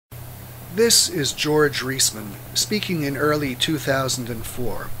This is George Reisman, speaking in early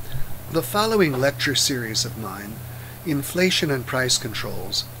 2004. The following lecture series of mine, Inflation and Price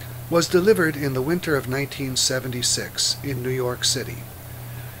Controls, was delivered in the winter of 1976 in New York City.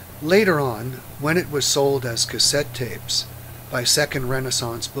 Later on, when it was sold as cassette tapes by Second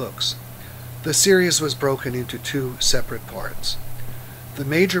Renaissance Books, the series was broken into two separate parts. The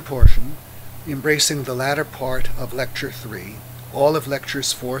major portion, embracing the latter part of Lecture 3, all of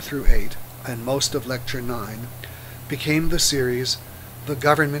Lectures 4 through 8, and most of Lecture 9, became the series The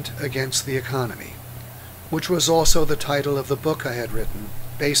Government Against the Economy, which was also the title of the book I had written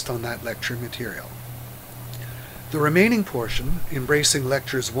based on that lecture material. The remaining portion, embracing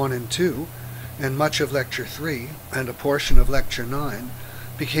Lectures 1 and 2, and much of Lecture 3, and a portion of Lecture 9,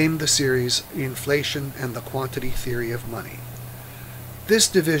 became the series Inflation and the Quantity Theory of Money. This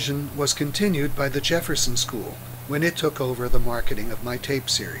division was continued by the Jefferson School when it took over the marketing of my tape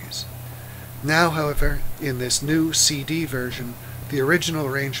series. Now, however, in this new CD version, the original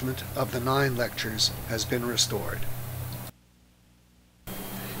arrangement of the 9 lectures has been restored.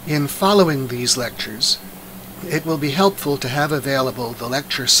 In following these lectures, it will be helpful to have available the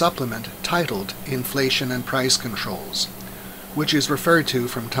lecture supplement titled Inflation and Price Controls, which is referred to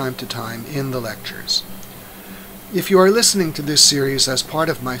from time to time in the lectures. If you are listening to this series as part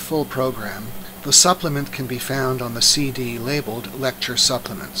of my full program, the supplement can be found on the CD labeled Lecture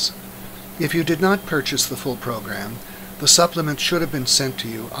Supplements. If you did not purchase the full program, the supplement should have been sent to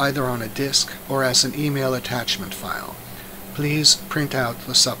you either on a disc or as an email attachment file. Please print out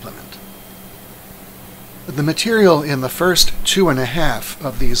the supplement. The material in the first 2.5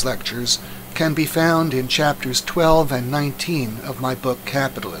 of these lectures can be found in chapters 12 and 19 of my book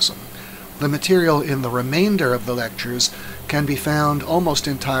Capitalism. The material in the remainder of the lectures can be found almost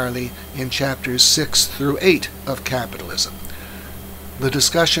entirely in chapters 6 through 8 of Capitalism. The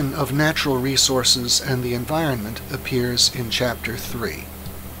discussion of natural resources and the environment appears in chapter 3.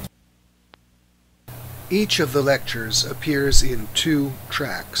 Each of the lectures appears in 2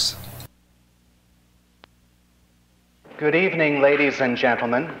 tracks. Good evening, ladies and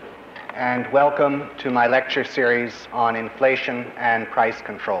gentlemen, and welcome to my lecture series on inflation and price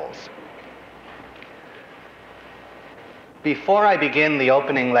controls. Before I begin the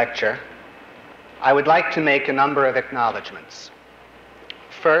opening lecture, I would like to make a number of acknowledgments.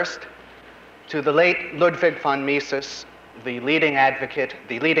 First, to the late Ludwig von Mises, the leading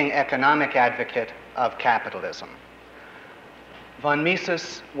economic advocate of capitalism. Von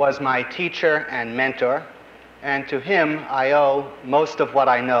Mises was my teacher and mentor, and to him I owe most of what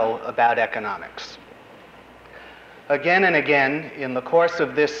I know about economics. Again and again, in the course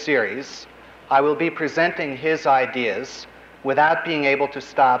of this series, I will be presenting his ideas without being able to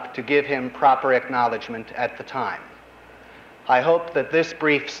stop to give him proper acknowledgement at the time. I hope that this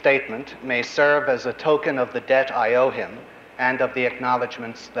brief statement may serve as a token of the debt I owe him and of the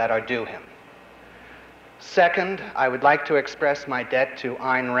acknowledgments that are due him. Second, I would like to express my debt to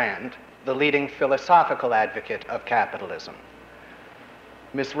Ayn Rand, the leading philosophical advocate of capitalism.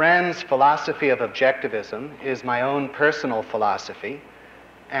 Miss Rand's philosophy of objectivism is my own personal philosophy,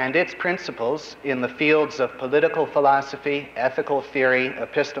 and its principles in the fields of political philosophy, ethical theory,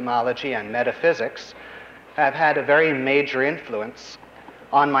 epistemology, and metaphysics have had a very major influence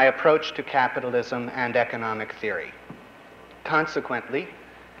on my approach to capitalism and economic theory. Consequently,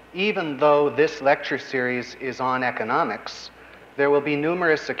 even though this lecture series is on economics, there will be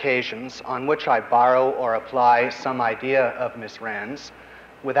numerous occasions on which I borrow or apply some idea of Miss Rand's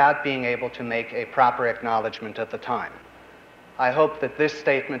without being able to make a proper acknowledgement at the time. I hope that this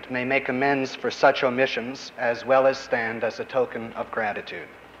statement may make amends for such omissions as well as stand as a token of gratitude.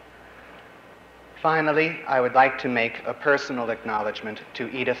 Finally, I would like to make a personal acknowledgement to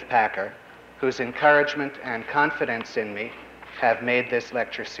Edith Packer, whose encouragement and confidence in me have made this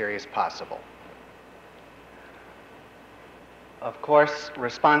lecture series possible. Of course,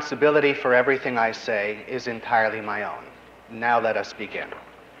 responsibility for everything I say is entirely my own. Now let us begin.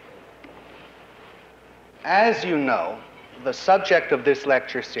 As you know, the subject of this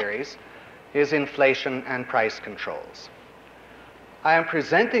lecture series is inflation and price controls. I am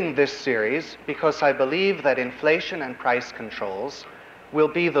presenting this series because I believe that inflation and price controls will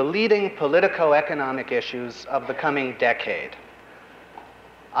be the leading politico-economic issues of the coming decade.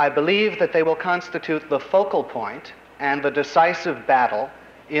 I believe that they will constitute the focal point and the decisive battle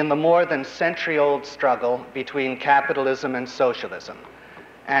in the more than century-old struggle between capitalism and socialism,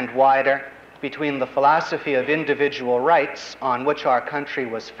 and wider, between the philosophy of individual rights on which our country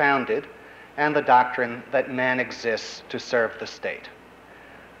was founded and the doctrine that man exists to serve the state.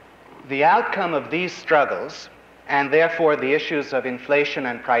 The outcome of these struggles and therefore the issues of inflation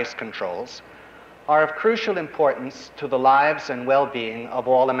and price controls, are of crucial importance to the lives and well-being of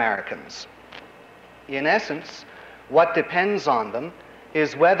all Americans. In essence, what depends on them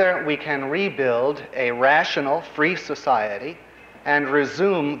is whether we can rebuild a rational, free society and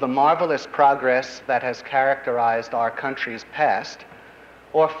resume the marvelous progress that has characterized our country's past,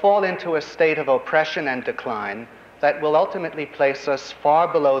 or fall into a state of oppression and decline that will ultimately place us far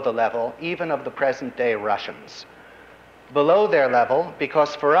below the level even of the present-day Russians. Below their level,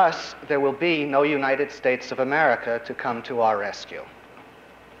 because for us, there will be no United States of America to come to our rescue.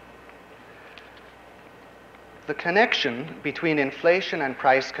 The connection between inflation and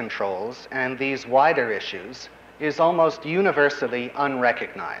price controls and these wider issues is almost universally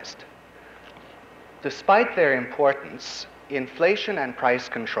unrecognized. Despite their importance, inflation and price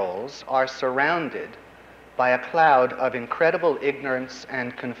controls are surrounded by a cloud of incredible ignorance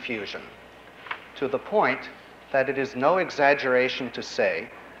and confusion, to the point that it is no exaggeration to say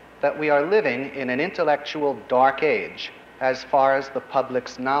that we are living in an intellectual dark age as far as the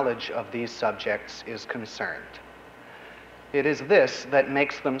public's knowledge of these subjects is concerned. It is this that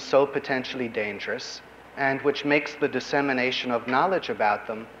makes them so potentially dangerous, and which makes the dissemination of knowledge about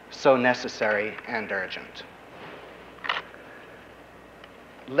them so necessary and urgent.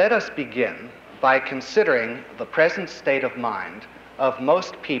 Let us begin by considering the present state of mind of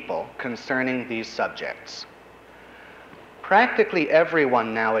most people concerning these subjects. Practically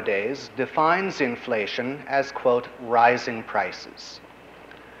everyone nowadays defines inflation as, quote, rising prices.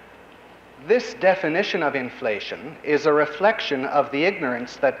 This definition of inflation is a reflection of the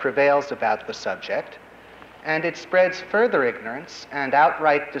ignorance that prevails about the subject, and it spreads further ignorance and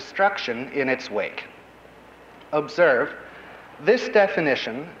outright destruction in its wake. Observe, this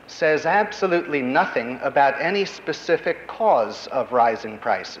definition says absolutely nothing about any specific cause of rising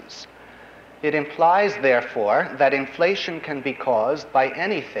prices. It implies, therefore, that inflation can be caused by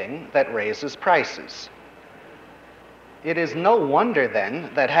anything that raises prices. It is no wonder,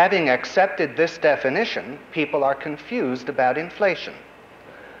 then, that having accepted this definition, people are confused about inflation.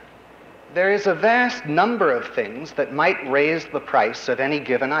 There is a vast number of things that might raise the price of any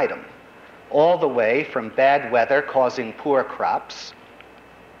given item, all the way from bad weather causing poor crops,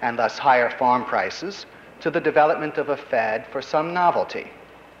 and thus higher farm prices, to the development of a fad for some novelty.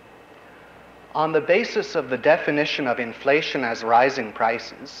 On the basis of the definition of inflation as rising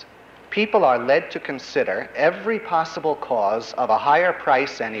prices, people are led to consider every possible cause of a higher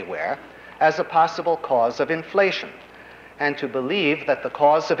price anywhere as a possible cause of inflation, and to believe that the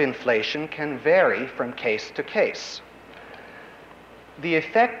cause of inflation can vary from case to case. The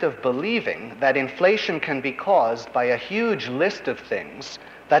effect of believing that inflation can be caused by a huge list of things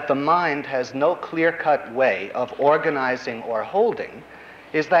that the mind has no clear-cut way of organizing or holding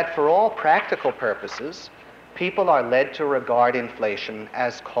is that for all practical purposes, people are led to regard inflation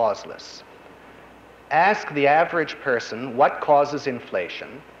as causeless. Ask the average person what causes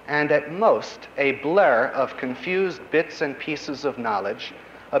inflation, and at most a blur of confused bits and pieces of knowledge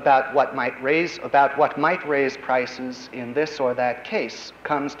about what might raise prices in this or that case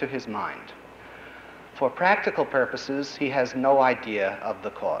comes to his mind. For practical purposes, he has no idea of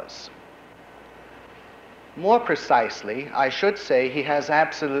the cause. More precisely, I should say he has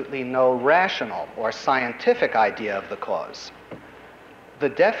absolutely no rational or scientific idea of the cause. The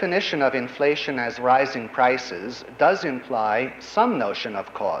definition of inflation as rising prices does imply some notion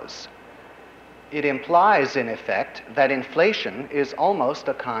of cause. It implies, in effect, that inflation is almost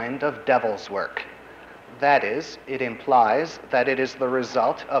a kind of devil's work. That is, it implies that it is the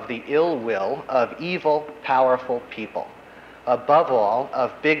result of the ill will of evil, powerful people, above all,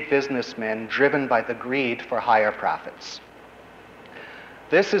 of big businessmen driven by the greed for higher profits.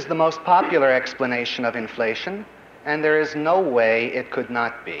 This is the most popular explanation of inflation, and there is no way it could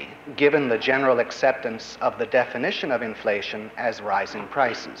not be, given the general acceptance of the definition of inflation as rising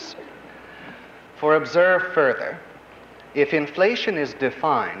prices. For observe further, if inflation is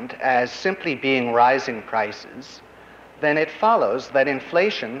defined as simply being rising prices, then it follows that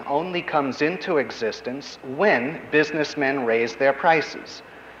inflation only comes into existence when businessmen raise their prices,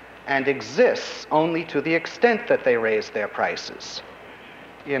 and exists only to the extent that they raise their prices.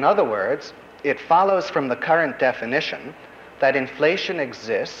 In other words, it follows from the current definition that inflation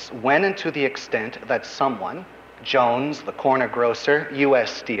exists when and to the extent that someone, Jones, the corner grocer,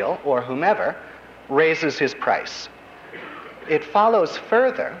 U.S. Steel, or whomever, raises his price. It follows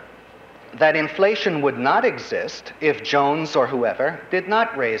further that inflation would not exist if Jones or whoever did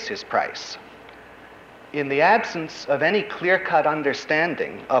not raise his price. In the absence of any clear-cut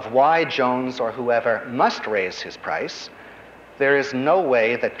understanding of why Jones or whoever must raise his price, there is no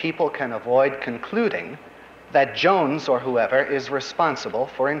way that people can avoid concluding that Jones or whoever is responsible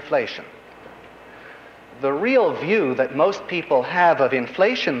for inflation. The real view that most people have of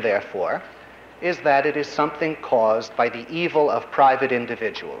inflation, therefore, is that it is something caused by the evil of private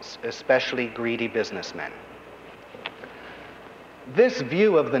individuals, especially greedy businessmen. This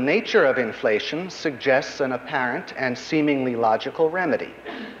view of the nature of inflation suggests an apparent and seemingly logical remedy.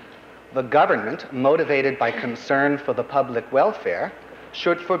 The government, motivated by concern for the public welfare,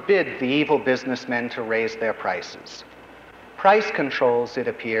 should forbid the evil businessmen to raise their prices. Price controls, it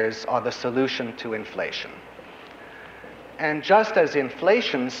appears, are the solution to inflation. And just as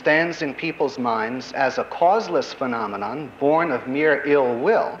inflation stands in people's minds as a causeless phenomenon born of mere ill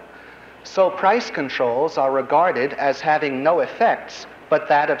will, so price controls are regarded as having no effects but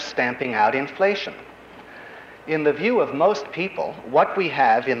that of stamping out inflation. In the view of most people, what we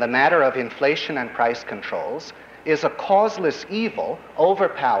have in the matter of inflation and price controls is a causeless evil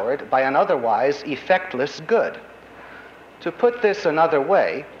overpowered by an otherwise effectless good. To put this another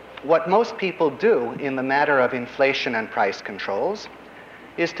way, what most people do in the matter of inflation and price controls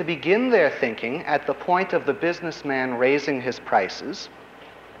is to begin their thinking at the point of the businessman raising his prices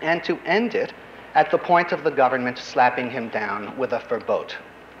and to end it at the point of the government slapping him down with a verbot.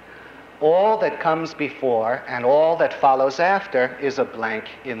 All that comes before and all that follows after is a blank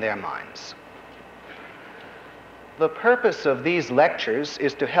in their minds. The purpose of these lectures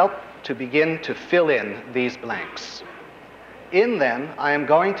is to help to begin to fill in these blanks. In them, I am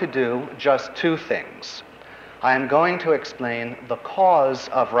going to do just two things. I am going to explain the cause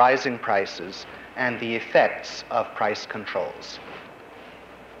of rising prices and the effects of price controls.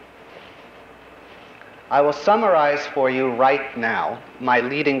 I will summarize for you right now my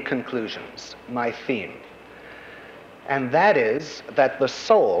leading conclusions, my theme. And that is that the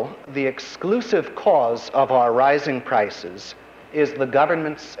sole, the exclusive cause of our rising prices is the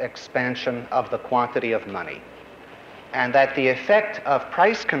government's expansion of the quantity of money, and that the effect of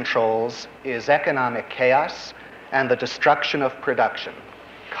price controls is economic chaos and the destruction of production,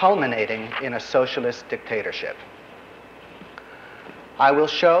 culminating in a socialist dictatorship. I will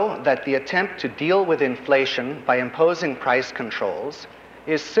show that the attempt to deal with inflation by imposing price controls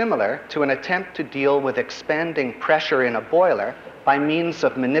is similar to an attempt to deal with expanding pressure in a boiler by means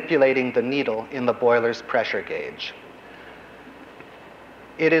of manipulating the needle in the boiler's pressure gauge.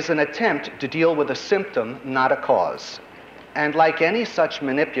 It is an attempt to deal with a symptom, not a cause. And like any such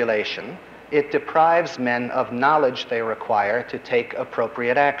manipulation, it deprives men of knowledge they require to take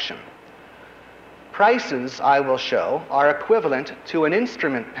appropriate action. Prices, I will show, are equivalent to an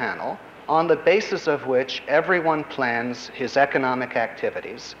instrument panel on the basis of which everyone plans his economic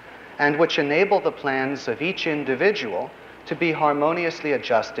activities and which enable the plans of each individual to be harmoniously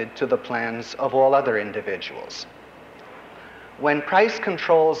adjusted to the plans of all other individuals. When price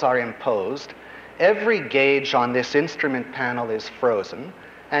controls are imposed, every gauge on this instrument panel is frozen,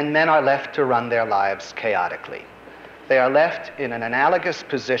 and men are left to run their lives chaotically. They are left in an analogous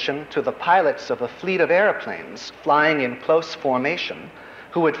position to the pilots of a fleet of airplanes flying in close formation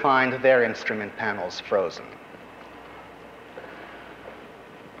who would find their instrument panels frozen.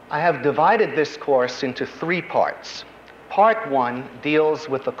 I have divided this course into three parts. Part one deals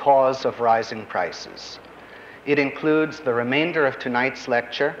with the cause of rising prices. It includes the remainder of tonight's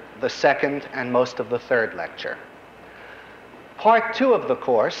lecture, the second, and most of the third lecture. Part two of the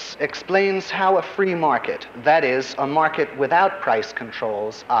course explains how a free market, that is, a market without price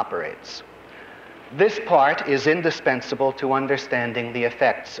controls, operates. This part is indispensable to understanding the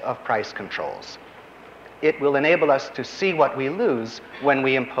effects of price controls. It will enable us to see what we lose when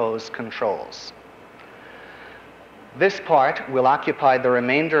we impose controls. This part will occupy the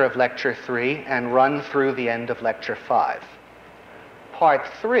remainder of Lecture 3 and run through the end of Lecture 5. Part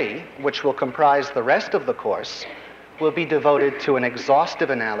 3, which will comprise the rest of the course, will be devoted to an exhaustive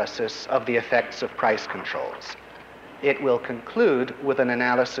analysis of the effects of price controls. It will conclude with an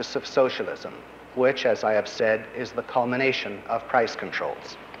analysis of socialism, which, as I have said, is the culmination of price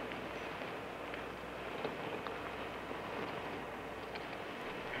controls.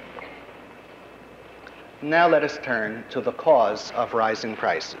 Now let us turn to the cause of rising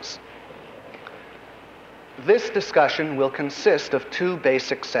prices. This discussion will consist of two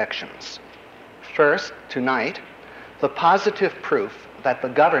basic sections. First, tonight, the positive proof that the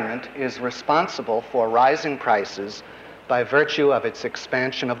government is responsible for rising prices by virtue of its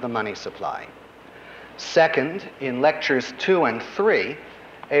expansion of the money supply. Second, in lectures 2 and 3,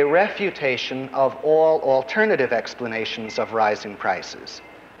 a refutation of all alternative explanations of rising prices,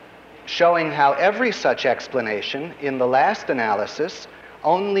 showing how every such explanation in the last analysis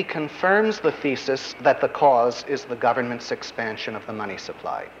only confirms the thesis that the cause is the government's expansion of the money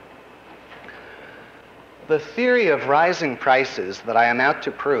supply. The theory of rising prices that I am out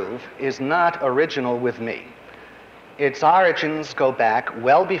to prove is not original with me. Its origins go back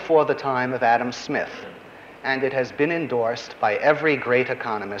well before the time of Adam Smith, and it has been endorsed by every great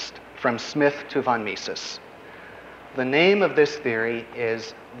economist from Smith to von Mises. The name of this theory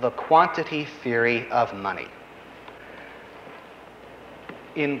is the quantity theory of money.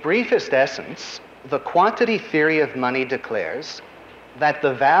 In briefest essence, the quantity theory of money declares that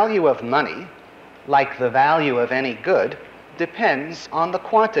the value of money, like the value of any good, depends on the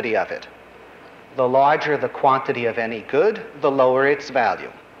quantity of it. The larger the quantity of any good, the lower its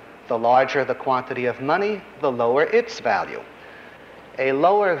value. The larger the quantity of money, the lower its value. A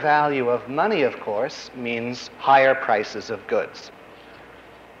lower value of money, of course, means higher prices of goods.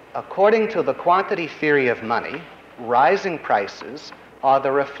 According to the quantity theory of money, rising prices are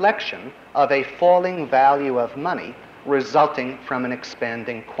the reflection of a falling value of money resulting from an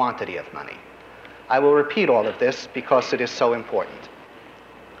expanding quantity of money. I will repeat all of this because it is so important.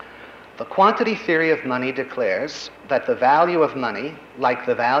 The quantity theory of money declares that the value of money, like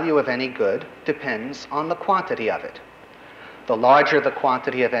the value of any good, depends on the quantity of it. The larger the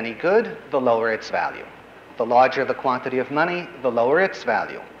quantity of any good, the lower its value. The larger the quantity of money, the lower its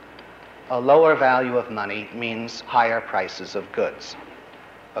value. A lower value of money means higher prices of goods.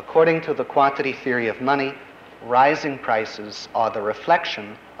 According to the quantity theory of money, rising prices are the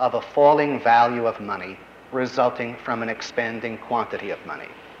reflection of a falling value of money resulting from an expanding quantity of money.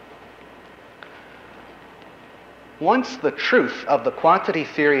 Once the truth of the quantity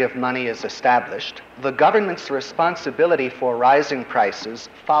theory of money is established, the government's responsibility for rising prices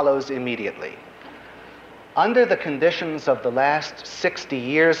follows immediately. Under the conditions of the last 60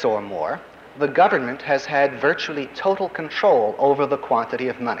 years or more, the government has had virtually total control over the quantity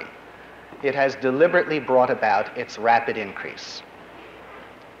of money. It has deliberately brought about its rapid increase.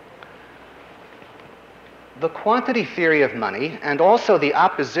 The quantity theory of money, and also the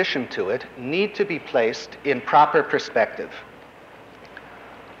opposition to it, need to be placed in proper perspective.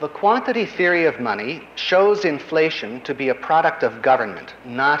 The quantity theory of money shows inflation to be a product of government,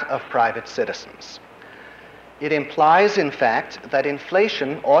 not of private citizens. It implies, in fact, that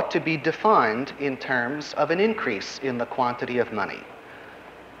inflation ought to be defined in terms of an increase in the quantity of money.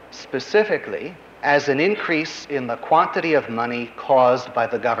 Specifically, as an increase in the quantity of money caused by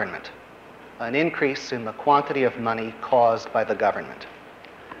the government. An increase in the quantity of money caused by the government.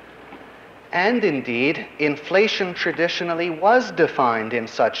 And indeed, inflation traditionally was defined in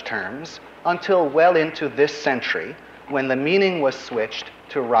such terms until well into this century, when the meaning was switched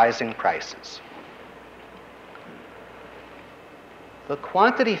to rising prices. The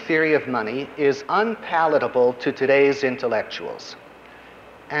quantity theory of money is unpalatable to today's intellectuals.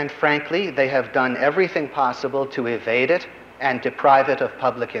 And frankly, they have done everything possible to evade it and deprive it of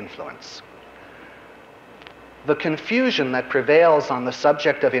public influence. The confusion that prevails on the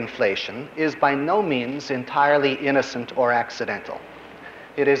subject of inflation is by no means entirely innocent or accidental.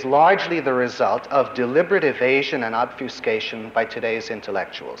 It is largely the result of deliberate evasion and obfuscation by today's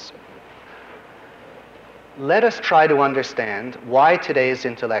intellectuals. Let us try to understand why today's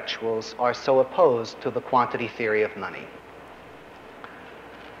intellectuals are so opposed to the quantity theory of money.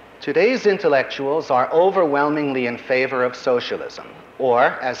 Today's intellectuals are overwhelmingly in favor of socialism, or,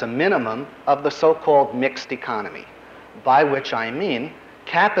 as a minimum, of the so-called mixed economy, by which I mean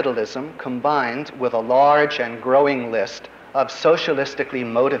capitalism combined with a large and growing list of socialistically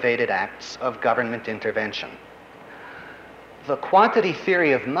motivated acts of government intervention. The quantity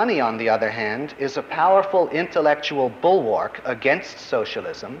theory of money, on the other hand, is a powerful intellectual bulwark against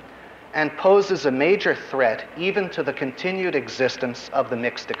socialism and poses a major threat even to the continued existence of the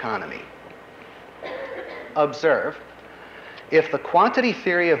mixed economy. Observe, if the quantity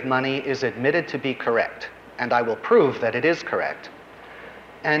theory of money is admitted to be correct, and I will prove that it is correct,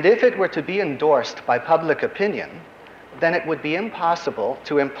 and if it were to be endorsed by public opinion, then it would be impossible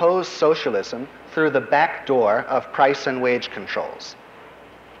to impose socialism through the back door of price and wage controls.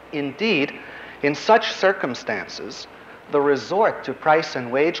 Indeed, in such circumstances, the resort to price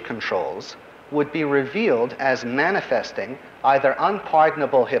and wage controls would be revealed as manifesting either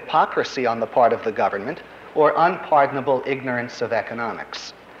unpardonable hypocrisy on the part of the government or unpardonable ignorance of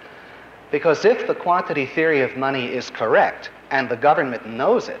economics. Because if the quantity theory of money is correct and the government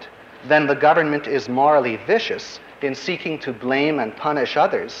knows it, then the government is morally vicious in seeking to blame and punish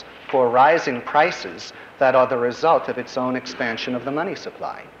others for rising prices that are the result of its own expansion of the money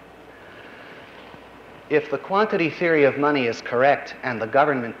supply. If the quantity theory of money is correct and the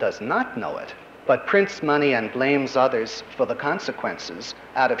government does not know it, but prints money and blames others for the consequences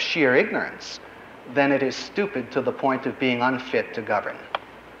out of sheer ignorance, then it is stupid to the point of being unfit to govern.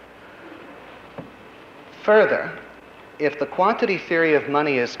 Further, if the quantity theory of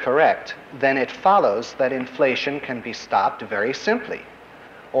money is correct, then it follows that inflation can be stopped very simply.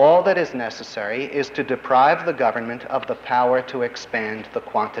 All that is necessary is to deprive the government of the power to expand the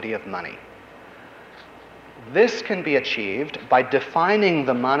quantity of money. This can be achieved by defining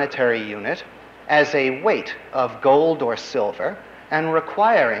the monetary unit as a weight of gold or silver and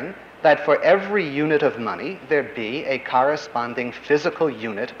requiring that for every unit of money there be a corresponding physical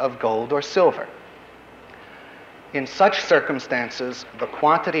unit of gold or silver. In such circumstances, the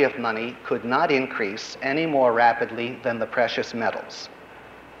quantity of money could not increase any more rapidly than the precious metals.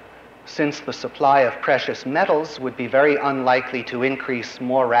 Since the supply of precious metals would be very unlikely to increase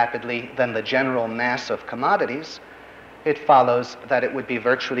more rapidly than the general mass of commodities, it follows that it would be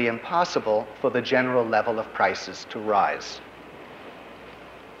virtually impossible for the general level of prices to rise.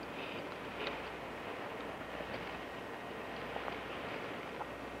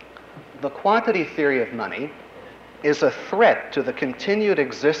 The quantity theory of money is a threat to the continued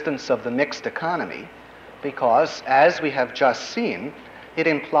existence of the mixed economy because, as we have just seen, it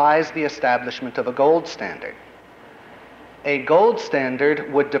implies the establishment of a gold standard. A gold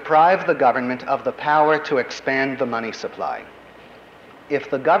standard would deprive the government of the power to expand the money supply. If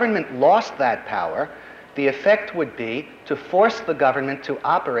the government lost that power, the effect would be to force the government to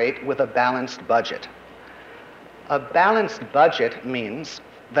operate with a balanced budget. A balanced budget means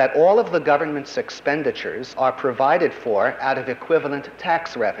that all of the government's expenditures are provided for out of equivalent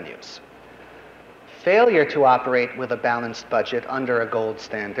tax revenues. Failure to operate with a balanced budget under a gold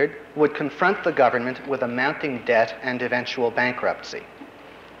standard would confront the government with a mounting debt and eventual bankruptcy.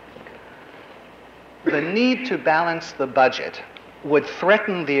 The need to balance the budget would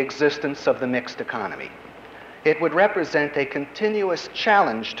threaten the existence of the mixed economy. It would represent a continuous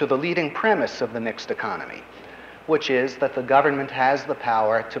challenge to the leading premise of the mixed economy, which is that the government has the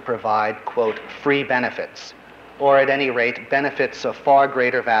power to provide, quote, free benefits, or at any rate, benefits of far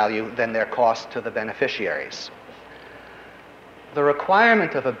greater value than their cost to the beneficiaries. The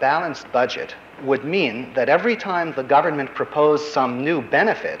requirement of a balanced budget would mean that every time the government proposed some new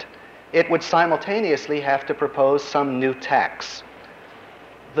benefit, it would simultaneously have to propose some new tax.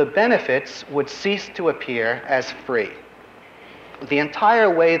 The benefits would cease to appear as free. The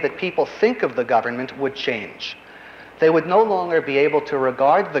entire way that people think of the government would change. They would no longer be able to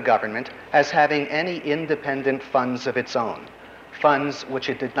regard the government as having any independent funds of its own, funds which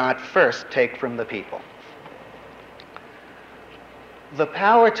it did not first take from the people. The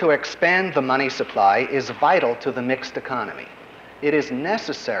power to expand the money supply is vital to the mixed economy. It is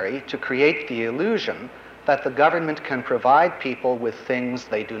necessary to create the illusion that the government can provide people with things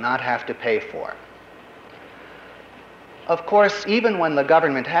they do not have to pay for. Of course, even when the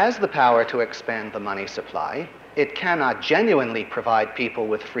government has the power to expand the money supply, it cannot genuinely provide people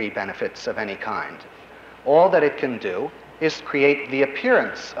with free benefits of any kind. All that it can do is create the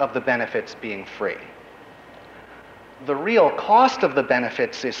appearance of the benefits being free. The real cost of the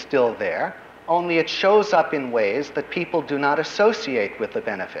benefits is still there, only it shows up in ways that people do not associate with the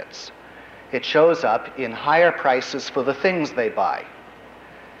benefits. It shows up in higher prices for the things they buy.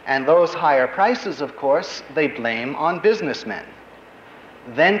 And those higher prices, of course, they blame on businessmen.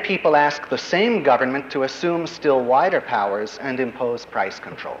 Then people ask the same government to assume still wider powers and impose price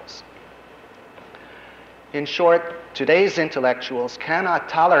controls. In short, today's intellectuals cannot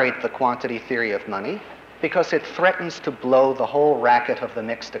tolerate the quantity theory of money because it threatens to blow the whole racket of the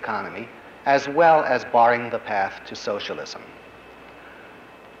mixed economy, as well as barring the path to socialism.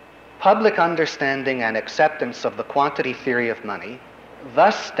 Public understanding and acceptance of the quantity theory of money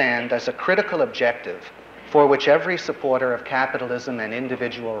thus stand as a critical objective for which every supporter of capitalism and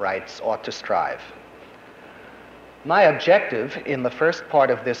individual rights ought to strive. My objective in the first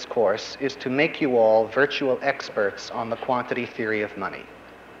part of this course is to make you all virtual experts on the quantity theory of money,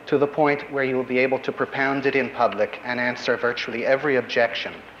 to the point where you will be able to propound it in public and answer virtually every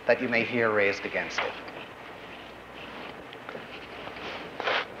objection that you may hear raised against it.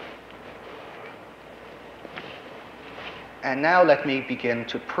 And now let me begin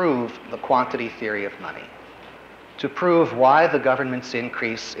to prove the quantity theory of money, to prove why the government's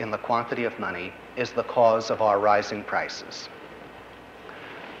increase in the quantity of money is the cause of our rising prices.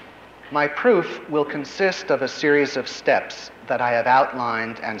 My proof will consist of a series of steps that I have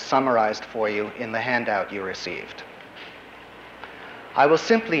outlined and summarized for you in the handout you received. I will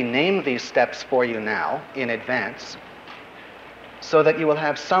simply name these steps for you now in advance so that you will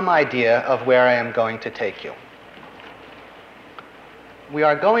have some idea of where I am going to take you. We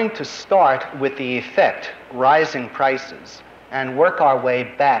are going to start with the effect, rising prices, and work our way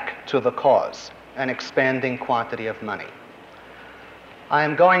back to the cause, an expanding quantity of money. I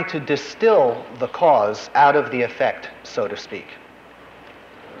am going to distill the cause out of the effect, so to speak.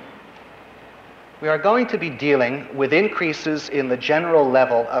 We are going to be dealing with increases in the general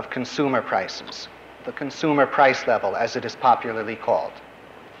level of consumer prices, the consumer price level, as it is popularly called.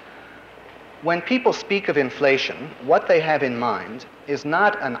 When people speak of inflation, what they have in mind is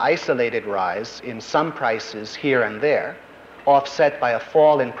not an isolated rise in some prices here and there, offset by a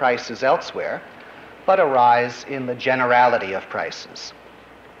fall in prices elsewhere, but a rise in the generality of prices.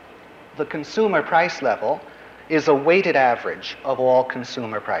 The consumer price level is a weighted average of all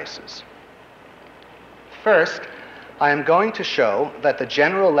consumer prices. First, I am going to show that the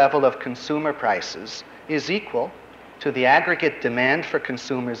general level of consumer prices is equal to the aggregate demand for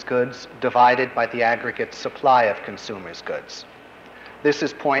consumers' goods divided by the aggregate supply of consumers' goods. This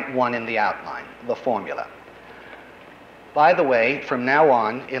is point 1 in the outline, the formula. By the way, from now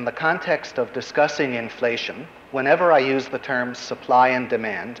on, in the context of discussing inflation, whenever I use the terms supply and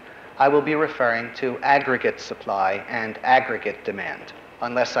demand, I will be referring to aggregate supply and aggregate demand,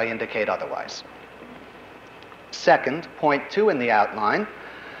 unless I indicate otherwise. Second, point 2 in the outline,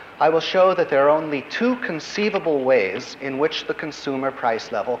 I will show that there are only 2 conceivable ways in which the consumer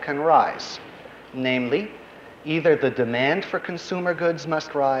price level can rise. Namely, either the demand for consumer goods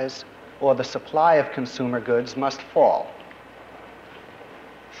must rise, or the supply of consumer goods must fall.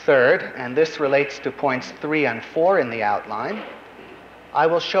 Third, and this relates to points 3 and 4 in the outline, I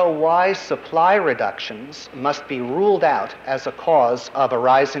will show why supply reductions must be ruled out as a cause of a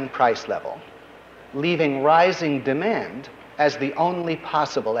rising price level, leaving rising demand as the only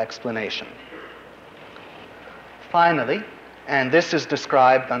possible explanation. Finally, and this is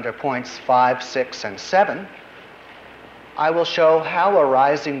described under points 5, 6, and 7, I will show how a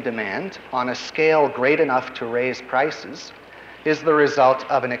rising demand on a scale great enough to raise prices is the result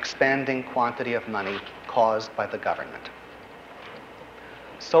of an expanding quantity of money caused by the government.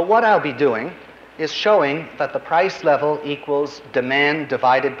 So what I'll be doing is showing that the price level equals demand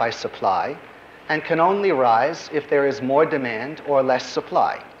divided by supply, and can only rise if there is more demand or less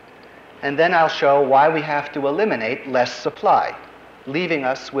supply. And then I'll show why we have to eliminate less supply, leaving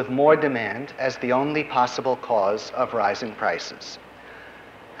us with more demand as the only possible cause of rising prices.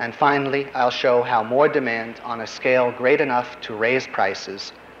 And finally, I'll show how more demand on a scale great enough to raise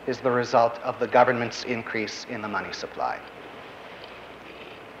prices is the result of the government's increase in the money supply.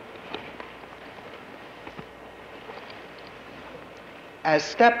 As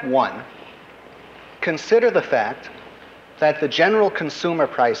step 1, consider the fact that the general consumer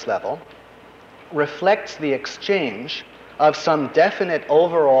price level reflects the exchange of some definite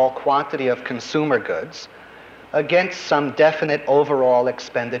overall quantity of consumer goods against some definite overall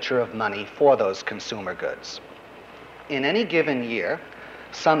expenditure of money for those consumer goods. In any given year,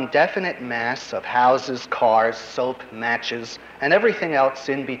 some definite mass of houses, cars, soap, matches, and everything else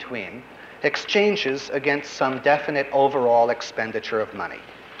in between exchanges against some definite overall expenditure of money.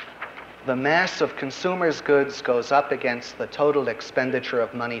 The mass of consumers' goods goes up against the total expenditure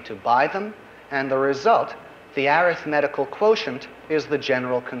of money to buy them, and the result, the arithmetical quotient, is the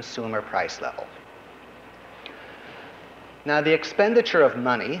general consumer price level. Now, the expenditure of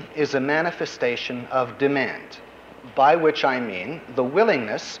money is a manifestation of demand, by which I mean the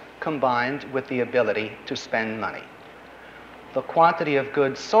willingness combined with the ability to spend money. The quantity of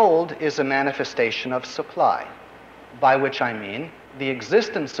goods sold is a manifestation of supply, by which I mean the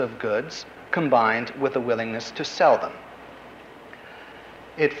existence of goods combined with the willingness to sell them.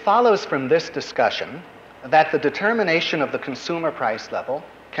 It follows from this discussion that the determination of the consumer price level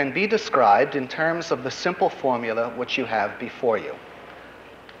can be described in terms of the simple formula which you have before you.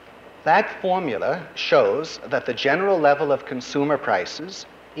 That formula shows that the general level of consumer prices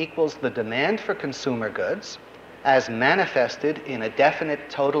equals the demand for consumer goods as manifested in a definite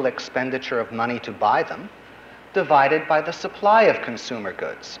total expenditure of money to buy them, divided by the supply of consumer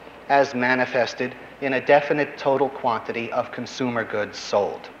goods, as manifested in a definite total quantity of consumer goods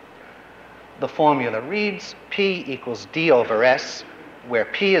sold. The formula reads P equals D over S, where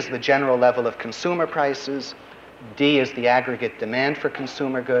P is the general level of consumer prices, D is the aggregate demand for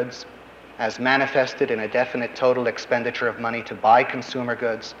consumer goods, as manifested in a definite total expenditure of money to buy consumer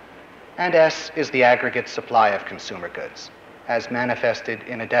goods, and S is the aggregate supply of consumer goods, as manifested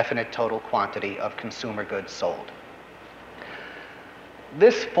in a definite total quantity of consumer goods sold.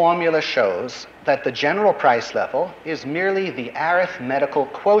 This formula shows that the general price level is merely the arithmetical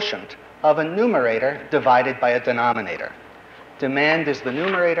quotient of a numerator divided by a denominator. Demand is the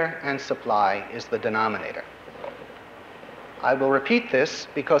numerator and supply is the denominator. I will repeat this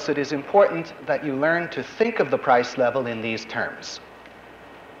because it is important that you learn to think of the price level in these terms.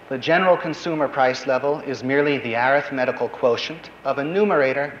 The general consumer price level is merely the arithmetical quotient of a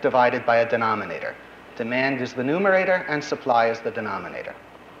numerator divided by a denominator. Demand is the numerator and supply is the denominator.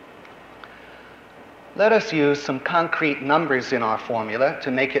 Let us use some concrete numbers in our formula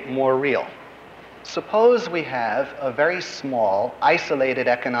to make it more real. Suppose we have a very small, isolated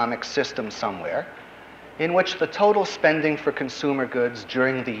economic system somewhere in which the total spending for consumer goods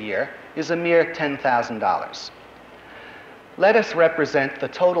during the year is a mere $10,000. Let us represent the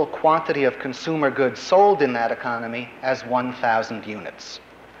total quantity of consumer goods sold in that economy as 1,000 units.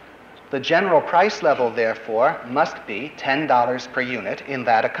 The general price level, therefore, must be $10 per unit in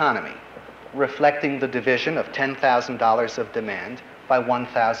that economy, reflecting the division of $10,000 of demand by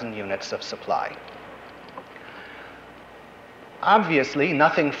 1,000 units of supply. Obviously,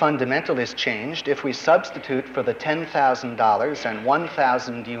 nothing fundamental is changed if we substitute for the $10,000 and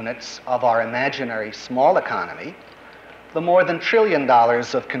 1,000 units of our imaginary small economy the more than $1 trillion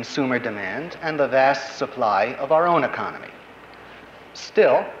of consumer demand and the vast supply of our own economy.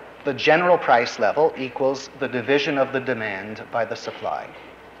 Still, the general price level equals the division of the demand by the supply.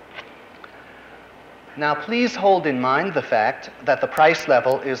 Now, please hold in mind the fact that the price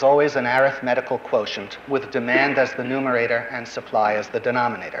level is always an arithmetical quotient with demand as the numerator and supply as the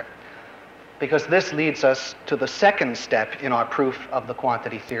denominator, because this leads us to the second step in our proof of the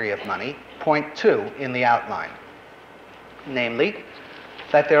quantity theory of money, point 2 in the outline. Namely,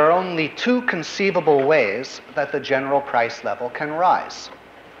 that there are only two conceivable ways that the general price level can rise.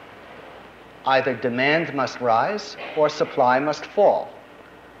 Either demand must rise or supply must fall.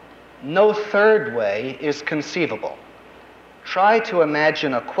 No third way is conceivable. Try to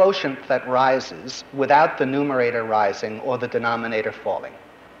imagine a quotient that rises without the numerator rising or the denominator falling.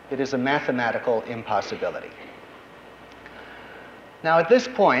 It is a mathematical impossibility. Now, at this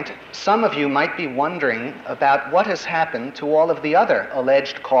point, some of you might be wondering about what has happened to all of the other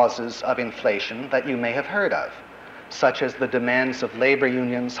alleged causes of inflation that you may have heard of, such as the demands of labor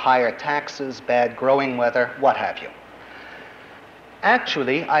unions, higher taxes, bad growing weather, what have you.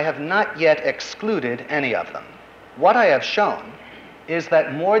 Actually, I have not yet excluded any of them. What I have shown is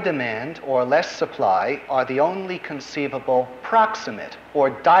that more demand or less supply are the only conceivable proximate or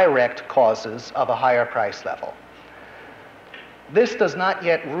direct causes of a higher price level. This does not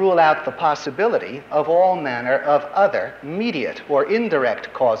yet rule out the possibility of all manner of other mediate or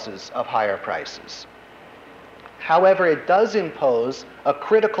indirect causes of higher prices. However, it does impose a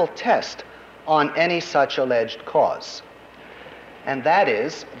critical test on any such alleged cause. And that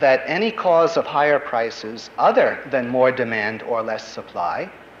is that any cause of higher prices other than more demand or less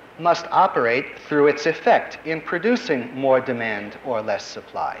supply must operate through its effect in producing more demand or less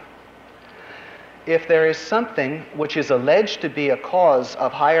supply. If there is something which is alleged to be a cause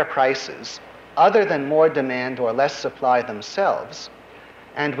of higher prices other than more demand or less supply themselves,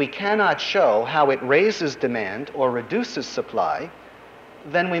 and we cannot show how it raises demand or reduces supply,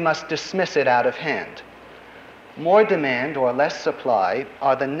 then we must dismiss it out of hand. More demand or less supply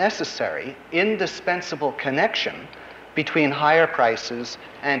are the necessary, indispensable connection between higher prices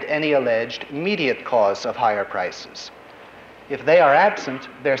and any alleged immediate cause of higher prices. If they are absent,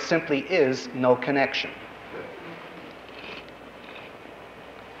 there simply is no connection.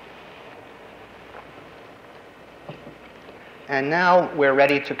 And now we're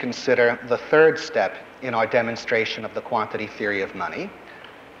ready to consider the third step in our demonstration of the quantity theory of money,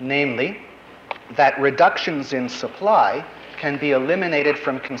 namely, that reductions in supply can be eliminated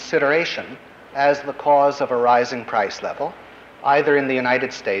from consideration as the cause of a rising price level, either in the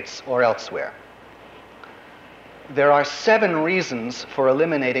United States or elsewhere. There are 7 reasons for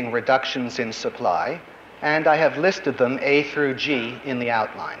eliminating reductions in supply, and I have listed them A through G in the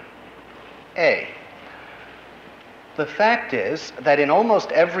outline. A. The fact is that in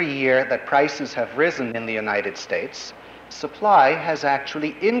almost every year that prices have risen in the United States, supply has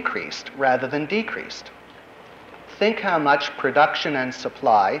actually increased rather than decreased. Think how much production and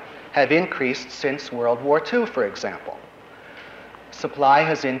supply have increased since World War II, for example. Supply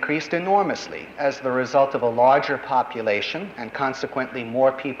has increased enormously as the result of a larger population and consequently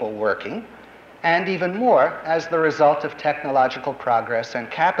more people working, and even more as the result of technological progress and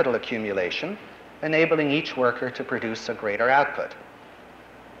capital accumulation, enabling each worker to produce a greater output.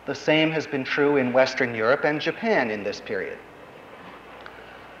 The same has been true in Western Europe and Japan in this period.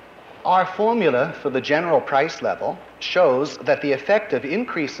 Our formula for the general price level shows that the effect of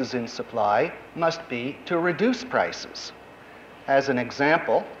increases in supply must be to reduce prices. As an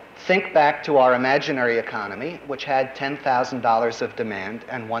example, think back to our imaginary economy, which had $10,000 of demand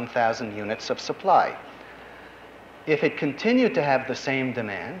and 1,000 units of supply. If it continued to have the same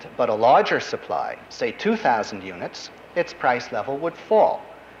demand, but a larger supply, say 2,000 units, its price level would fall,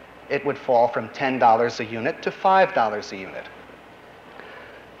 it would fall from $10 a unit to $5 a unit.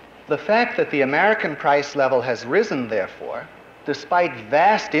 The fact that the American price level has risen, therefore, despite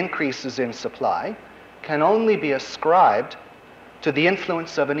vast increases in supply, can only be ascribed to the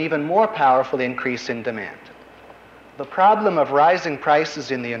influence of an even more powerful increase in demand. The problem of rising prices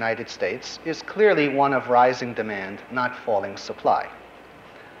in the United States is clearly one of rising demand, not falling supply.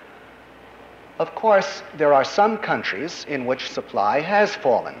 Of course, there are some countries in which supply has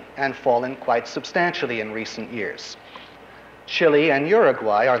fallen, and fallen quite substantially in recent years. Chile and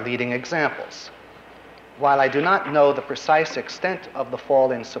Uruguay are leading examples. While I do not know the precise extent of the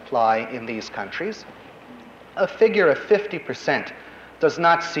fall in supply in these countries, a figure of 50% does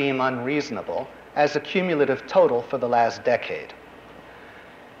not seem unreasonable as a cumulative total for the last decade.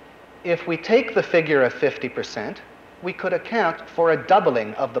 If we take the figure of 50%, we could account for a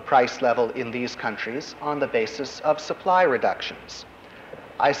doubling of the price level in these countries on the basis of supply reductions.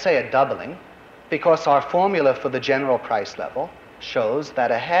 I say a doubling because our formula for the general price level shows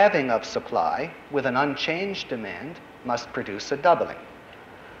that a halving of supply with an unchanged demand must produce a doubling.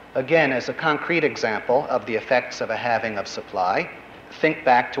 Again, as a concrete example of the effects of a halving of supply, think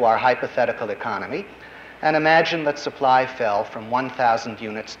back to our hypothetical economy and imagine that supply fell from 1,000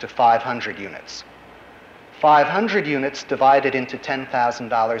 units to 500 units. 500 units divided into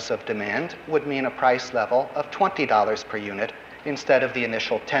 $10,000 of demand would mean a price level of $20 per unit instead of the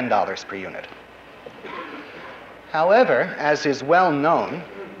initial $10 per unit. However, as is well known,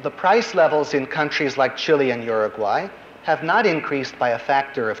 the price levels in countries like Chile and Uruguay have not increased by a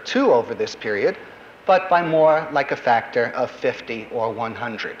factor of 2 over this period, but by more like a factor of 50 or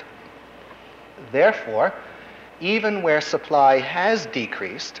 100. Therefore, even where supply has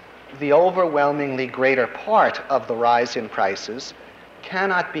decreased, the overwhelmingly greater part of the rise in prices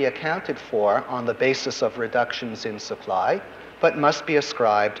cannot be accounted for on the basis of reductions in supply, but must be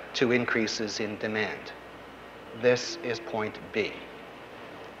ascribed to increases in demand. This is point B.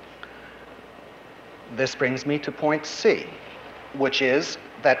 This brings me to point C, which is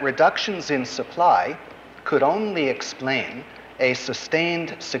that reductions in supply could only explain a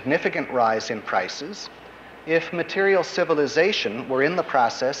sustained significant rise in prices if material civilization were in the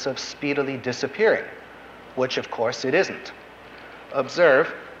process of speedily disappearing, which of course it isn't.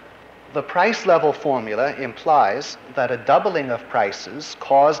 Observe, the price level formula implies that a doubling of prices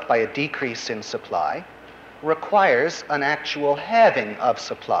caused by a decrease in supply requires an actual halving of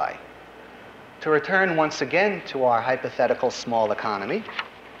supply. To return once again to our hypothetical small economy,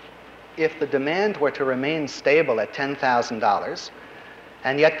 if the demand were to remain stable at $10,000,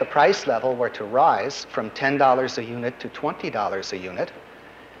 and yet the price level were to rise from $10 a unit to $20 a unit,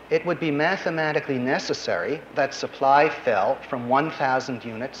 it would be mathematically necessary that supply fell from 1,000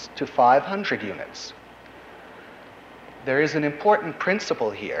 units to 500 units. There is an important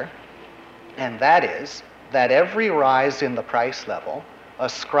principle here, and that is that every rise in the price level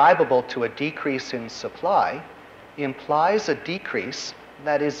ascribable to a decrease in supply implies a decrease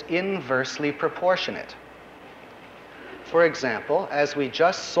that is inversely proportionate. For example, as we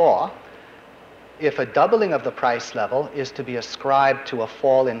just saw, if a doubling of the price level is to be ascribed to a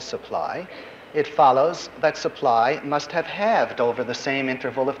fall in supply, it follows that supply must have halved over the same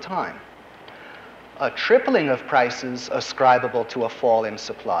interval of time. A tripling of prices ascribable to a fall in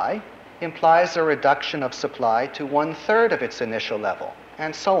supply implies a reduction of supply to 1/3 of its initial level,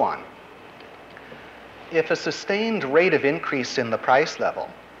 and so on. If a sustained rate of increase in the price level,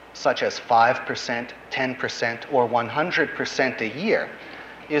 such as 5%, 10%, or 100% a year,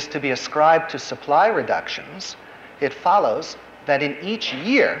 is to be ascribed to supply reductions, it follows that in each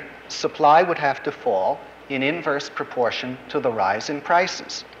year, supply would have to fall in inverse proportion to the rise in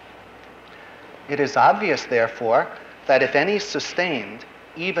prices. It is obvious, therefore, that if any sustained,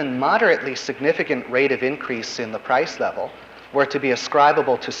 even moderately significant rate of increase in the price level were to be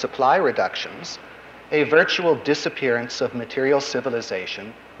ascribable to supply reductions, a virtual disappearance of material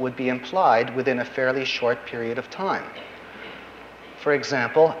civilization would be implied within a fairly short period of time. For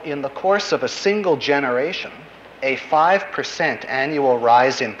example, in the course of a single generation, a 5% annual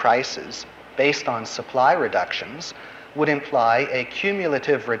rise in prices based on supply reductions would imply a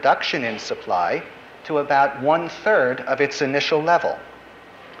cumulative reduction in supply to about 1/3 of its initial level,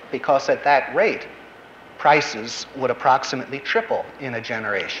 because at that rate, prices would approximately triple in a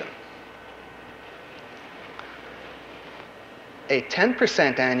generation. A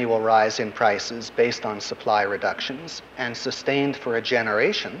 10% annual rise in prices based on supply reductions and sustained for a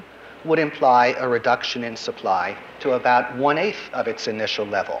generation would imply a reduction in supply to about 1/8 of its initial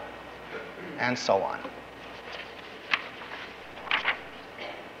level, and so on.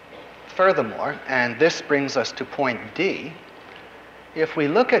 Furthermore, and this brings us to point D, If we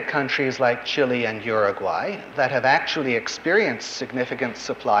look at countries like Chile and Uruguay that have actually experienced significant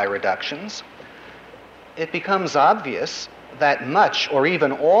supply reductions, it becomes obvious that much or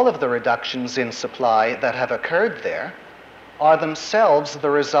even all of the reductions in supply that have occurred there are themselves the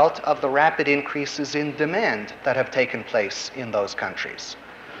result of the rapid increases in demand that have taken place in those countries.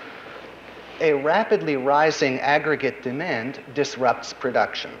 A rapidly rising aggregate demand disrupts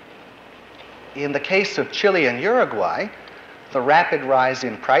production. In the case of Chile and Uruguay, the rapid rise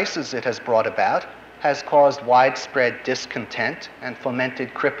in prices it has brought about has caused widespread discontent and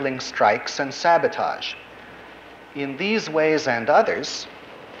fomented crippling strikes and sabotage. In these ways and others,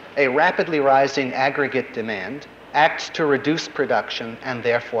 a rapidly rising aggregate demand acts to reduce production and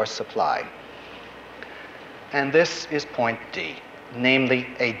therefore supply. And this is point D, namely,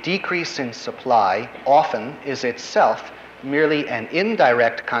 a decrease in supply often is itself merely an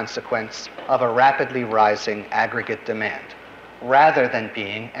indirect consequence of a rapidly rising aggregate demand, rather than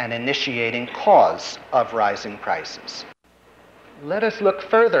being an initiating cause of rising prices. Let us look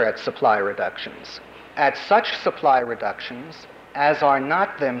further at supply reductions, at such supply reductions as are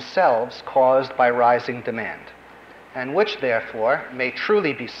not themselves caused by rising demand, and which therefore may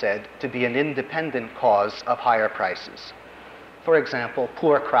truly be said to be an independent cause of higher prices. For example,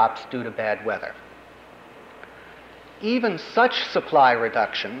 poor crops due to bad weather. Even such supply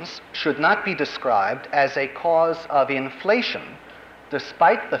reductions should not be described as a cause of inflation,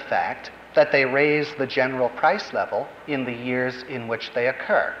 despite the fact that they raise the general price level in the years in which they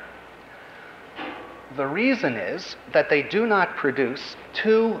occur. The reason is that they do not produce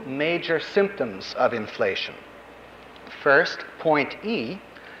two major symptoms of inflation. First, point E,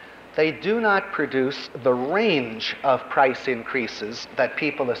 they do not produce the range of price increases that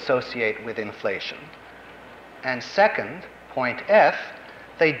people associate with inflation. And second, point F,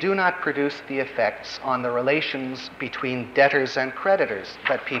 they do not produce the effects on the relations between debtors and creditors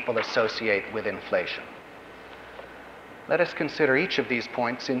that people associate with inflation. Let us consider each of these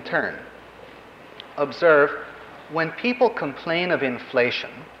points in turn. Observe, when people complain of inflation,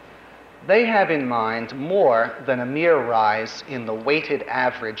 they have in mind more than a mere rise in the weighted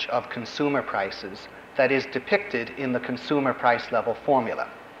average of consumer prices that is depicted in the consumer price level formula.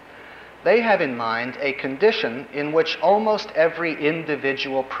 They have in mind a condition in which almost every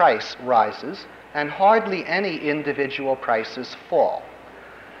individual price rises and hardly any individual prices fall.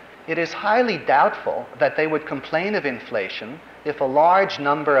 It is highly doubtful that they would complain of inflation if a large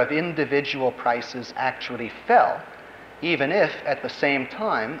number of individual prices actually fell, even if at the same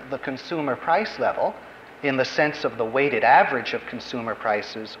time the consumer price level, in the sense of the weighted average of consumer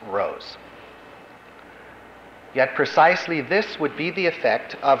prices, rose. Yet precisely this would be the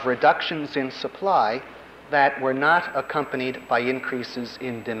effect of reductions in supply that were not accompanied by increases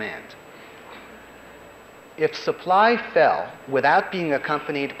in demand. If supply fell without being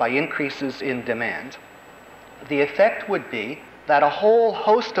accompanied by increases in demand, the effect would be that a whole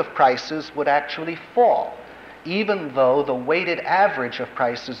host of prices would actually fall, even though the weighted average of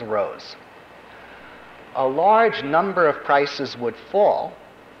prices rose. A large number of prices would fall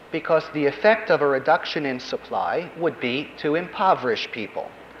because the effect of a reduction in supply would be to impoverish people.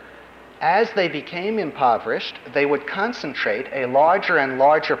 As they became impoverished, they would concentrate a larger and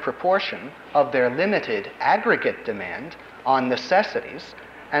larger proportion of their limited aggregate demand on necessities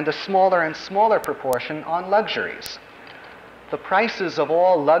and a smaller and smaller proportion on luxuries. The prices of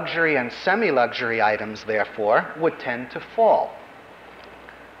all luxury and semi-luxury items, therefore, would tend to fall.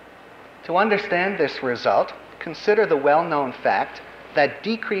 To understand this result, consider the well-known fact that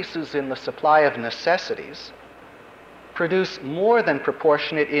decreases in the supply of necessities produce more than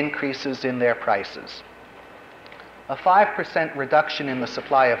proportionate increases in their prices. A 5% reduction in the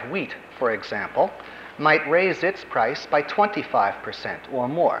supply of wheat, for example, might raise its price by 25% or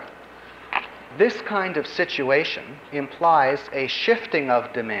more. This kind of situation implies a shifting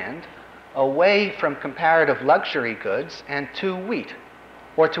of demand away from comparative luxury goods and to wheat,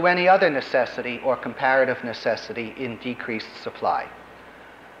 or to any other necessity or comparative necessity in decreased supply.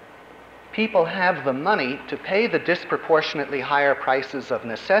 People have the money to pay the disproportionately higher prices of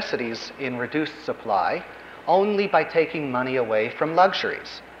necessities in reduced supply only by taking money away from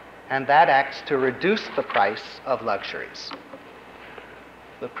luxuries, and that acts to reduce the price of luxuries.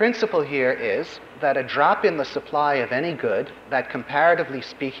 The principle here is that a drop in the supply of any good that, comparatively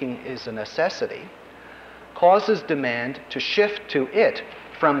speaking, is a necessity causes demand to shift to it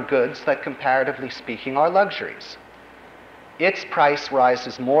from goods that, comparatively speaking, are luxuries. Its price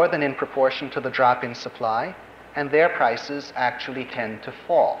rises more than in proportion to the drop in supply, and their prices actually tend to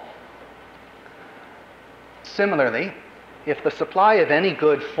fall. Similarly, if the supply of any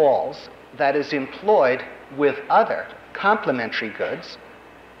good falls that is employed with other complementary goods,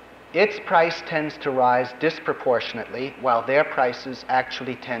 its price tends to rise disproportionately while their prices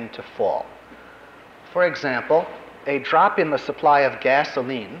actually tend to fall. For example, a drop in the supply of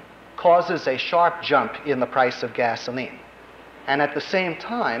gasoline causes a sharp jump in the price of gasoline, and at the same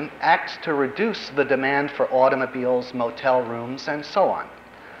time acts to reduce the demand for automobiles, motel rooms, and so on.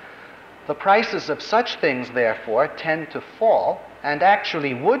 The prices of such things, therefore, tend to fall, and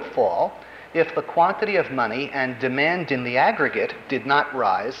actually would fall, if the quantity of money and demand in the aggregate did not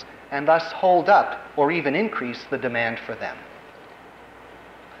rise, and thus hold up or even increase the demand for them.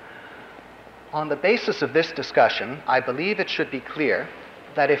 On the basis of this discussion, I believe it should be clear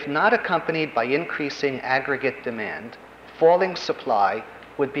that if not accompanied by increasing aggregate demand, falling supply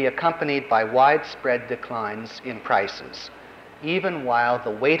would be accompanied by widespread declines in prices, even while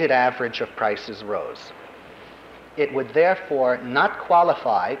the weighted average of prices rose. It would therefore not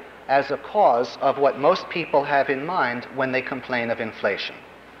qualify as a cause of what most people have in mind when they complain of inflation.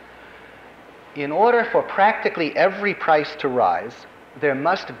 In order for practically every price to rise, there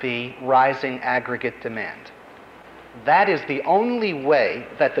must be rising aggregate demand. That is the only way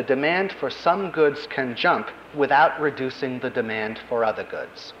that the demand for some goods can jump without reducing the demand for other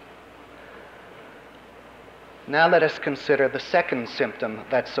goods. Now let us consider the second symptom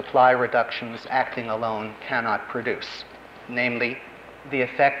that supply reductions acting alone cannot produce, namely, the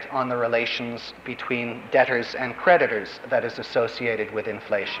effect on the relations between debtors and creditors that is associated with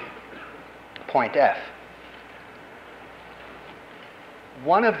inflation. Point F.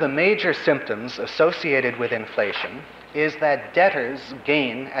 One of the major symptoms associated with inflation is that debtors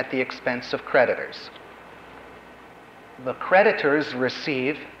gain at the expense of creditors. The creditors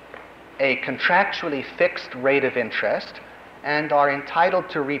receive a contractually fixed rate of interest and are entitled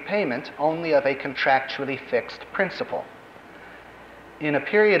to repayment only of a contractually fixed principal. In a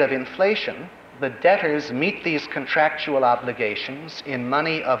period of inflation, the debtors meet these contractual obligations in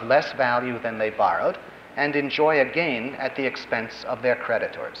money of less value than they borrowed and enjoy a gain at the expense of their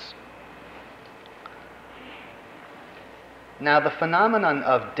creditors. Now, the phenomenon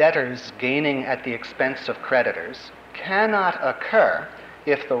of debtors gaining at the expense of creditors cannot occur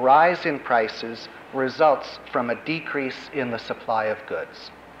if the rise in prices results from a decrease in the supply of goods.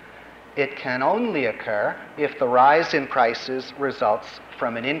 It can only occur if the rise in prices results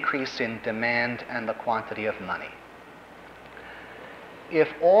from an increase in demand and the quantity of money. If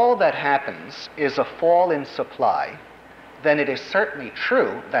all that happens is a fall in supply, then it is certainly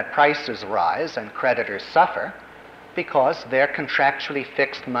true that prices rise and creditors suffer because their contractually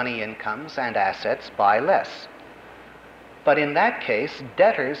fixed money incomes and assets buy less. But in that case,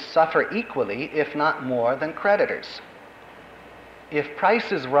 debtors suffer equally, if not more, than creditors. If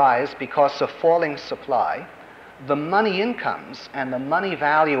prices rise because of falling supply, the money incomes and the money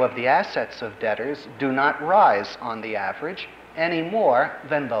value of the assets of debtors do not rise on the average any more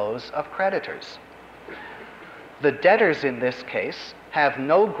than those of creditors. The debtors in this case have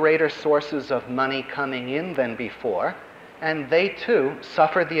no greater sources of money coming in than before, and they too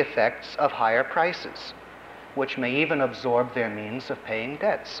suffer the effects of higher prices, which may even absorb their means of paying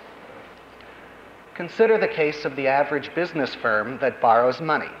debts. Consider the case of the average business firm that borrows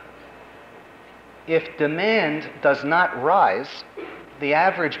money. If demand does not rise, the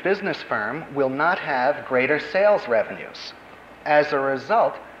average business firm will not have greater sales revenues. As a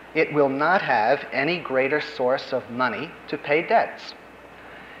result, it will not have any greater source of money to pay debts.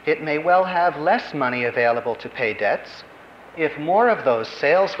 It may well have less money available to pay debts if more of those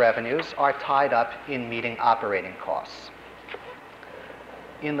sales revenues are tied up in meeting operating costs.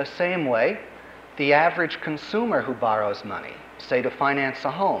 In the same way, the average consumer who borrows money, say to finance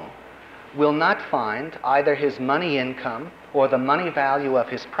a home, will not find either his money income or the money value of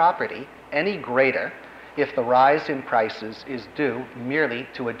his property any greater if the rise in prices is due merely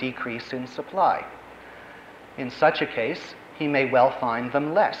to a decrease in supply. In such a case, he may well find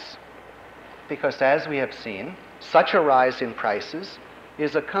them less, because as we have seen, such a rise in prices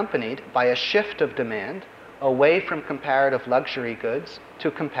is accompanied by a shift of demand away from comparative luxury goods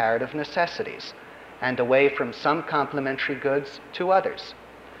to comparative necessities, and away from some complementary goods to others.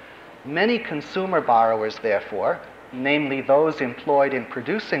 Many consumer borrowers, therefore, namely those employed in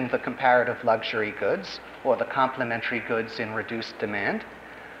producing the comparative luxury goods or the complementary goods in reduced demand,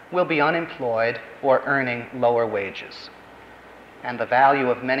 will be unemployed or earning lower wages. And the value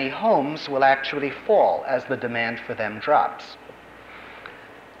of many homes will actually fall as the demand for them drops.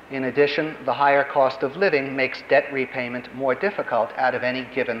 In addition, the higher cost of living makes debt repayment more difficult out of any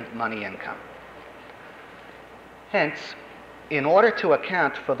given money income. Hence, in order to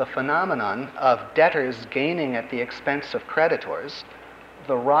account for the phenomenon of debtors gaining at the expense of creditors,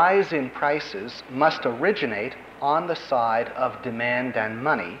 the rise in prices must originate on the side of demand and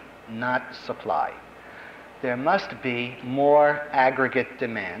money, not supply. There must be more aggregate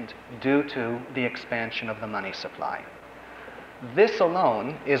demand due to the expansion of the money supply. This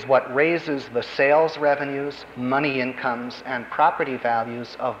alone is what raises the sales revenues, money incomes, and property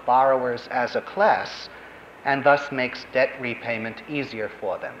values of borrowers as a class, and thus makes debt repayment easier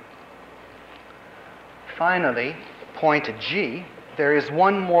for them. Finally, point G, there is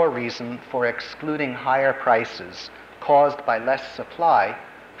one more reason for excluding higher prices caused by less supply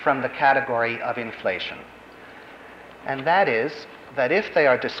from the category of inflation. And that is that if they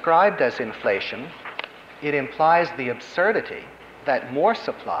are described as inflation, it implies the absurdity that more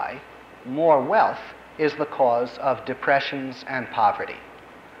supply, more wealth, is the cause of depressions and poverty.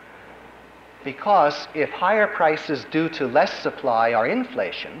 Because if higher prices due to less supply are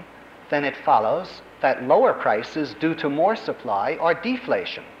inflation, then it follows that lower prices due to more supply are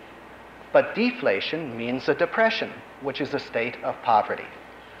deflation. But deflation means a depression, which is a state of poverty.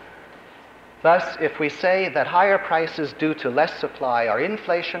 Thus, if we say that higher prices due to less supply are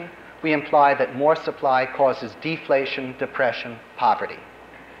inflation, we imply that more supply causes deflation, depression, poverty.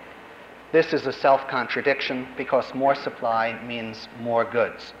 This is a self-contradiction because more supply means more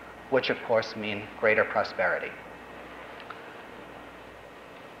goods, which of course mean greater prosperity.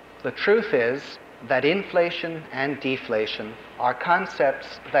 The truth is that inflation and deflation are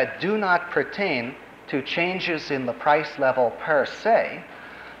concepts that do not pertain to changes in the price level per se,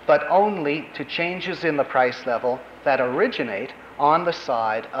 but only to changes in the price level that originate on the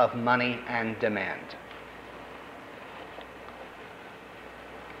side of money and demand.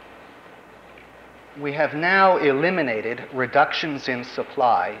 We have now eliminated reductions in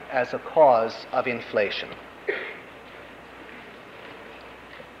supply as a cause of inflation.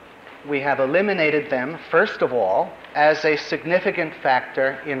 We have eliminated them, first of all, as a significant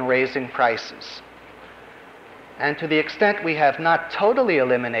factor in raising prices. And to the extent we have not totally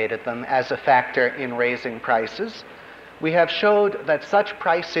eliminated them as a factor in raising prices, we have showed that such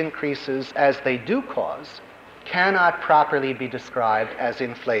price increases as they do cause cannot properly be described as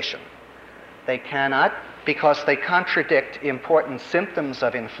inflation. They cannot because they contradict important symptoms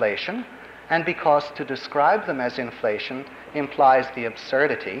of inflation, and because to describe them as inflation implies the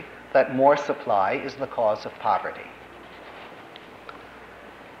absurdity that more supply is the cause of poverty.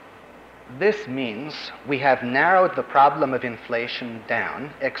 This means we have narrowed the problem of inflation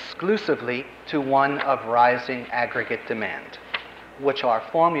down exclusively to one of rising aggregate demand, which our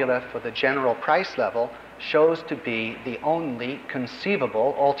formula for the general price level shows to be the only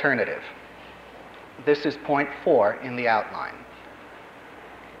conceivable alternative. This is point 4 in the outline.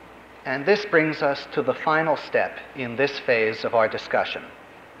 And this brings us to the final step in this phase of our discussion.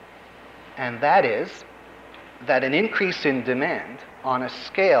 And that is that an increase in demand on a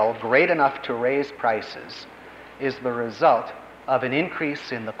scale great enough to raise prices is the result of an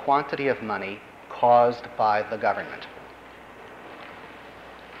increase in the quantity of money caused by the government.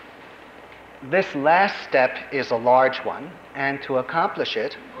 This last step is a large one, and to accomplish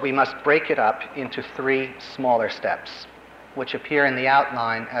it, we must break it up into 3 smaller steps, which appear in the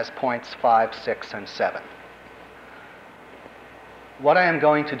outline as points 5, 6, and 7. What I am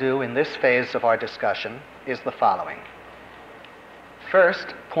going to do in this phase of our discussion is the following.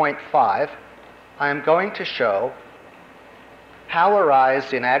 First, point 5, I am going to show how a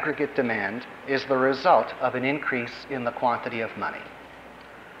rise in aggregate demand is the result of an increase in the quantity of money.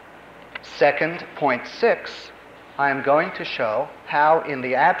 Second, point 6, I am going to show how, in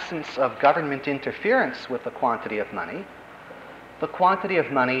the absence of government interference with the quantity of money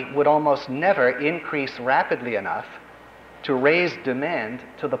would almost never increase rapidly enough to raise demand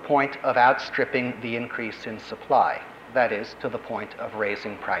to the point of outstripping the increase in supply, that is, to the point of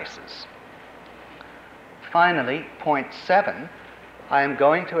raising prices. Finally, point 7, I am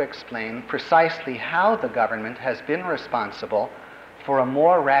going to explain precisely how the government has been responsible for a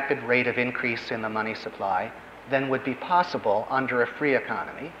more rapid rate of increase in the money supply than would be possible under a free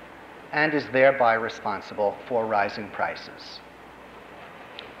economy, and is thereby responsible for rising prices.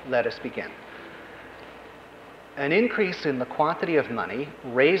 Let us begin. An increase in the quantity of money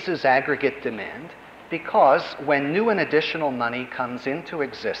raises aggregate demand because when new and additional money comes into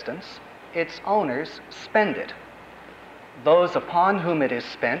existence, its owners spend it. Those upon whom it is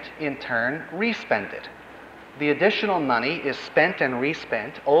spent, in turn, respend it. The additional money is spent and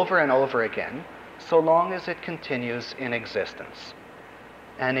respent over and over again, so long as it continues in existence.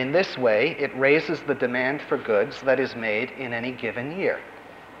 And in this way, it raises the demand for goods that is made in any given year.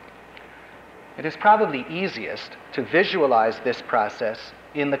 It is probably easiest to visualize this process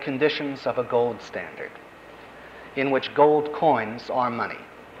in the conditions of a gold standard. in which gold coins are money.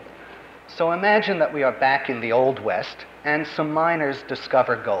 So imagine that we are back in the Old West and some miners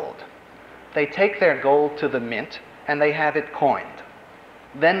discover gold. They take their gold to the mint and they have it coined.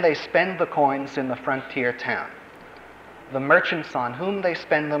 Then they spend the coins in the frontier town. The merchants on whom they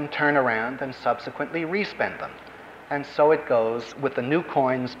spend them turn around and subsequently respend them. And so it goes, with the new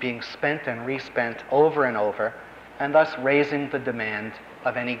coins being spent and respent over and over, and thus raising the demand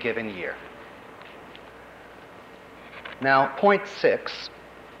of any given year. Now, point 6,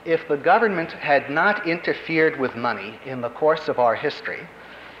 if the government had not interfered with money in the course of our history,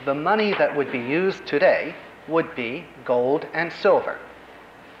 the money that would be used today would be gold and silver.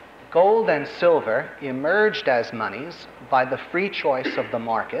 Gold and silver emerged as monies by the free choice of the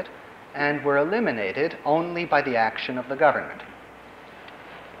market and were eliminated only by the action of the government.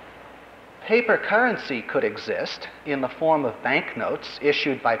 Paper currency could exist in the form of banknotes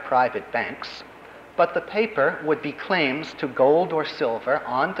issued by private banks, but the paper would be claims to gold or silver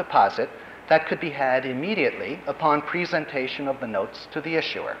on deposit that could be had immediately upon presentation of the notes to the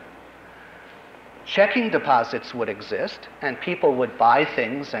issuer. Checking deposits would exist, and people would buy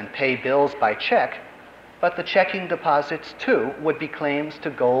things and pay bills by check, but the checking deposits, too, would be claims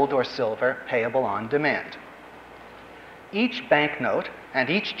to gold or silver payable on demand. Each banknote and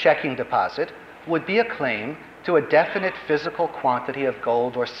each checking deposit would be a claim to a definite physical quantity of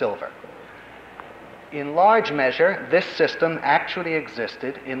gold or silver. In large measure, this system actually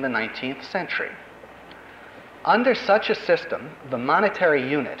existed in the 19th century. Under such a system, the monetary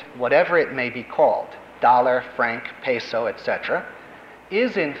unit, whatever it may be called, dollar, franc, peso, etc.,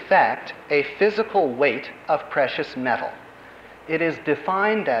 is in fact a physical weight of precious metal. It is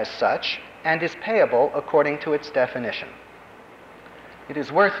defined as such and is payable according to its definition. It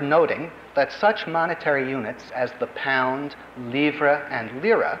is worth noting that such monetary units as the pound, livre, and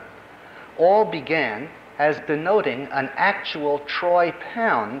lira all began as denoting an actual troy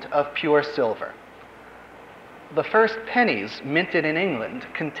pound of pure silver. The first pennies minted in England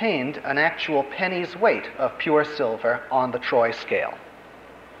contained an actual penny's weight of pure silver on the troy scale.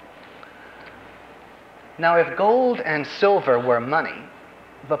 Now, if gold and silver were money,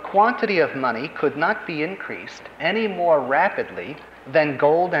 the quantity of money could not be increased any more rapidly than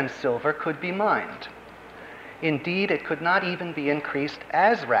gold and silver could be mined. Indeed, it could not even be increased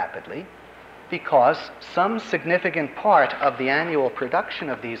as rapidly, because some significant part of the annual production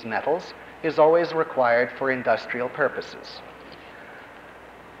of these metals is always required for industrial purposes.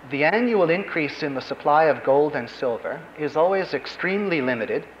 The annual increase in the supply of gold and silver is always extremely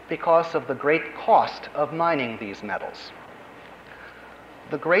limited because of the great cost of mining these metals.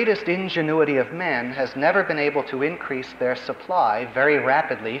 The greatest ingenuity of man has never been able to increase their supply very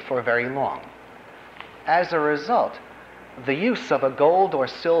rapidly for very long. As a result, the use of a gold or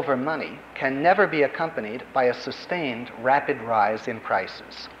silver money can never be accompanied by a sustained rapid rise in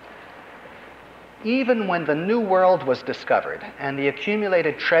prices. Even when the New World was discovered and the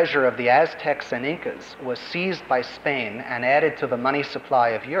accumulated treasure of the Aztecs and Incas was seized by Spain and added to the money supply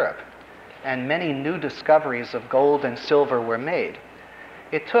of Europe, and many new discoveries of gold and silver were made,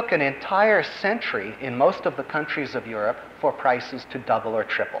 it took an entire century in most of the countries of Europe for prices to double or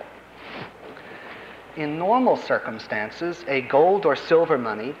triple. In normal circumstances, a gold or silver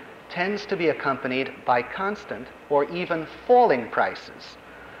money tends to be accompanied by constant or even falling prices,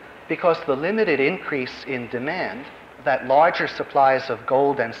 because the limited increase in demand that larger supplies of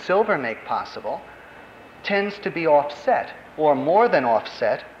gold and silver make possible tends to be offset, or more than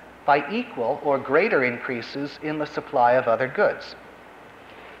offset, by equal or greater increases in the supply of other goods.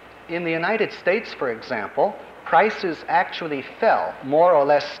 In the United States, for example, prices actually fell more or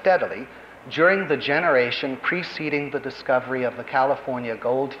less steadily during the generation preceding the discovery of the California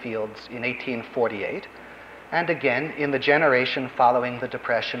gold fields in 1848, and again in the generation following the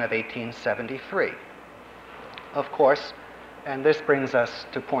Depression of 1873. Of course, and this brings us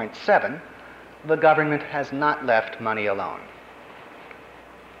to point 7, the government has not left money alone.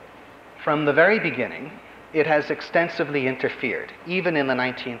 From the very beginning, it has extensively interfered, even in the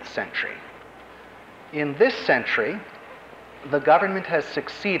 19th century. In this century, the government has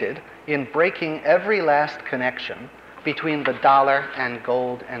succeeded in breaking every last connection between the dollar and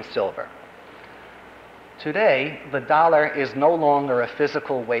gold and silver. Today, the dollar is no longer a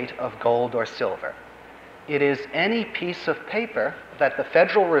physical weight of gold or silver. It is any piece of paper that the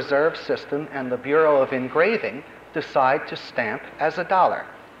Federal Reserve System and the Bureau of Engraving decide to stamp as a dollar.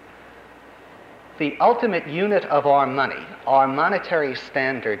 The ultimate unit of our money, our monetary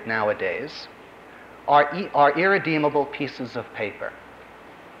standard nowadays, are irredeemable pieces of paper.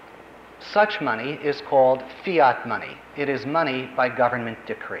 Such money is called fiat money. It is money by government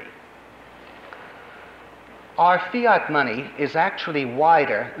decree. Our fiat money is actually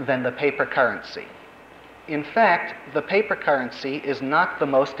wider than the paper currency. In fact, the paper currency is not the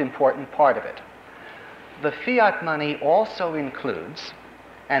most important part of it. The fiat money also includes,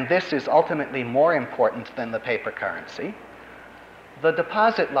 and this is ultimately more important than the paper currency, the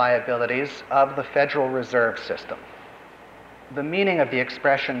deposit liabilities of the Federal Reserve System. The meaning of the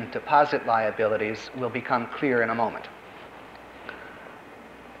expression deposit liabilities will become clear in a moment.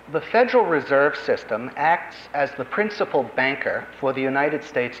 The Federal Reserve System acts as the principal banker for the United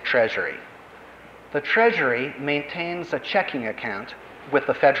States Treasury. The Treasury maintains a checking account with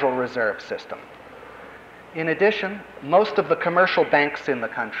the Federal Reserve System. In addition, most of the commercial banks in the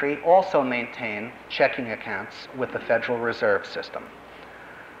country also maintain checking accounts with the Federal Reserve System.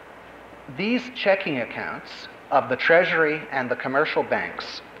 These checking accounts of the Treasury and the commercial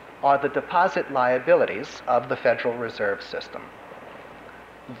banks are the deposit liabilities of the Federal Reserve System.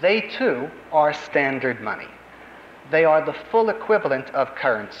 They too are standard money. They are the full equivalent of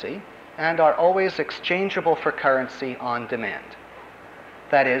currency and are always exchangeable for currency on demand.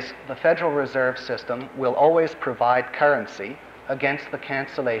 That is, the Federal Reserve System will always provide currency against the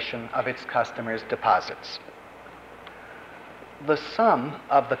cancellation of its customers' deposits. The sum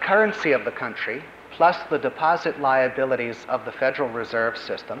of the currency of the country plus the deposit liabilities of the Federal Reserve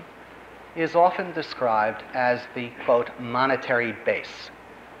System is often described as the, quote, monetary base.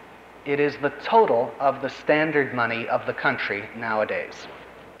 It is the total of the standard money of the country nowadays.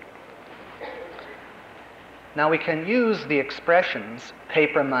 Now, we can use the expressions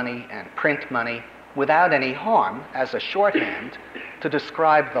paper money and print money without any harm as a shorthand to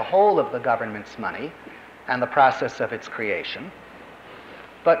describe the whole of the government's money and the process of its creation.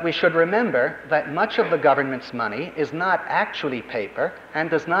 But we should remember that much of the government's money is not actually paper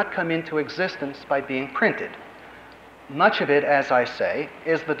and does not come into existence by being printed. Much of it, as I say,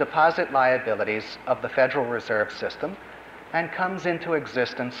 is the deposit liabilities of the Federal Reserve System and comes into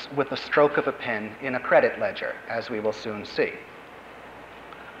existence with the stroke of a pen in a credit ledger, as we will soon see.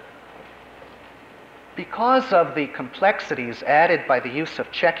 Because of the complexities added by the use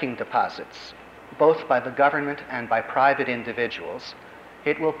of checking deposits, both by the government and by private individuals,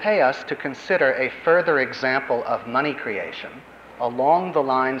 it will pay us to consider a further example of money creation along the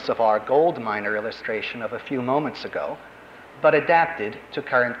lines of our gold miner illustration of a few moments ago, but adapted to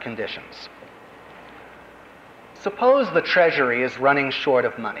current conditions. Suppose the Treasury is running short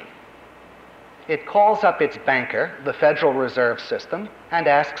of money. It calls up its banker, the Federal Reserve System, and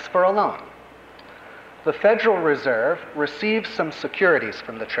asks for a loan. The Federal Reserve receives some securities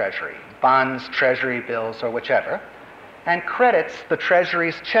from the Treasury, bonds, Treasury bills, or whichever, and credits the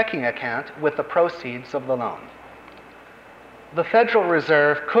Treasury's checking account with the proceeds of the loan. The Federal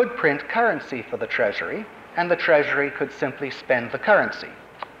Reserve could print currency for the Treasury, and the Treasury could simply spend the currency.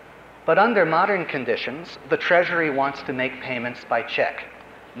 But under modern conditions, the Treasury wants to make payments by check,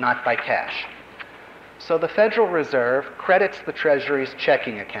 not by cash. So the Federal Reserve credits the Treasury's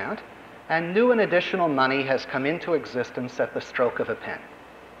checking account, and new and additional money has come into existence at the stroke of a pen.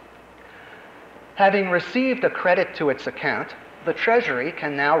 Having received a credit to its account, the Treasury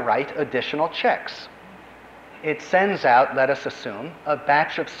can now write additional checks. It sends out, let us assume, a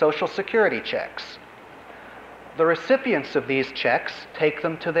batch of Social Security checks. The recipients of these checks take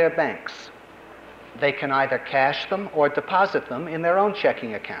them to their banks. They can either cash them or deposit them in their own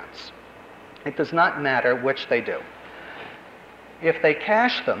checking accounts. It does not matter which they do. If they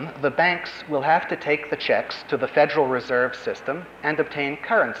cash them, the banks will have to take the checks to the Federal Reserve System and obtain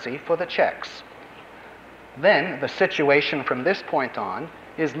currency for the checks. Then the situation from this point on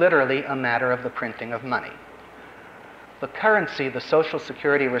is literally a matter of the printing of money. The currency the Social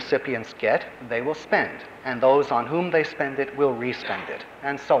Security recipients get, they will spend, and those on whom they spend it will respend it,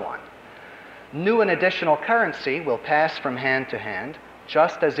 and so on. New and additional currency will pass from hand to hand,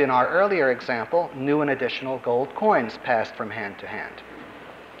 just as in our earlier example, new and additional gold coins passed from hand to hand.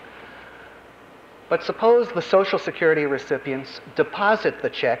 But suppose the Social Security recipients deposit the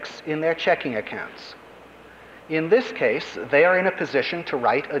checks in their checking accounts. In this case, they are in a position to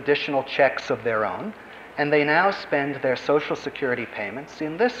write additional checks of their own, and they now spend their Social Security payments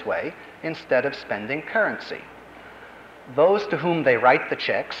in this way instead of spending currency. Those to whom they write the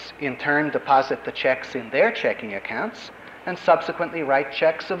checks in turn deposit the checks in their checking accounts and subsequently write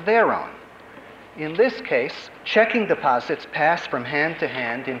checks of their own. In this case, checking deposits pass from hand to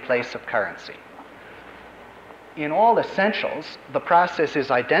hand in place of currency. In all essentials, the process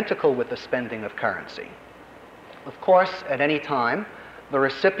is identical with the spending of currency. Of course, at any time, the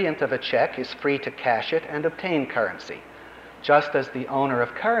recipient of a check is free to cash it and obtain currency, just as the owner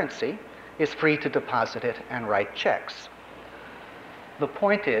of currency is free to deposit it and write checks. The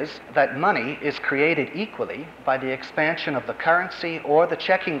point is that money is created equally by the expansion of the currency or the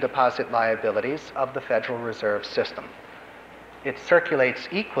checking deposit liabilities of the Federal Reserve System. It circulates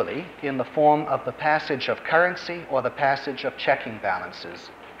equally in the form of the passage of currency or the passage of checking balances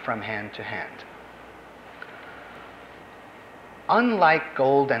from hand to hand. Unlike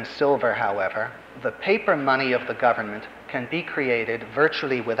gold and silver, however, the paper money of the government can be created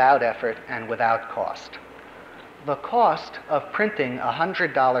virtually without effort and without cost. The cost of printing a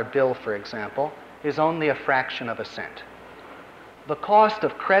 $100 bill, for example, is only a fraction of a cent. The cost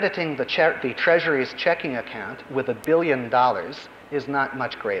of crediting the Treasury's checking account with $1 billion is not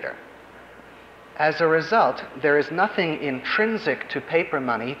much greater. As a result, there is nothing intrinsic to paper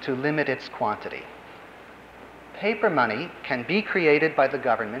money to limit its quantity. Paper money can be created by the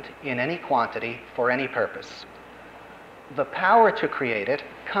government in any quantity for any purpose. The power to create it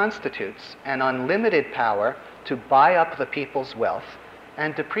constitutes an unlimited power to buy up the people's wealth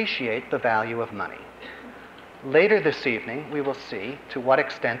and depreciate the value of money. Later this evening, we will see to what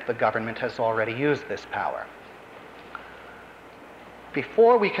extent the government has already used this power.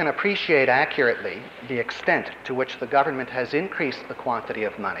 Before we can appreciate accurately the extent to which the government has increased the quantity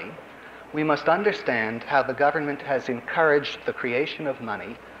of money, we must understand how the government has encouraged the creation of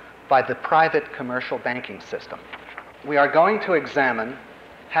money by the private commercial banking system. We are going to examine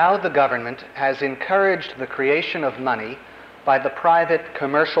how the government has encouraged the creation of money by the private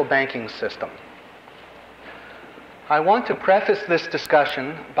commercial banking system. I want to preface this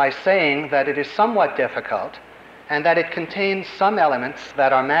discussion by saying that it is somewhat difficult and that it contains some elements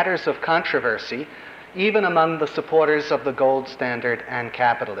that are matters of controversy even among the supporters of the gold standard and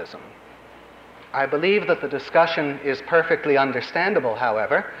capitalism. I believe that the discussion is perfectly understandable,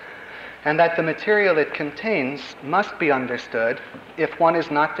 however, and that the material it contains must be understood if one is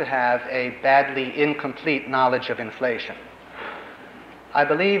not to have a badly incomplete knowledge of inflation. I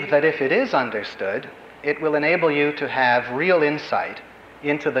believe that if it is understood, it will enable you to have real insight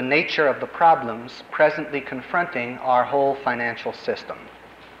into the nature of the problems presently confronting our whole financial system.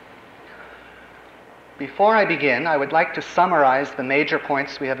 Before I begin, I would like to summarize the major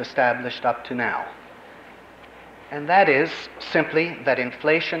points we have established up to now. And that is simply that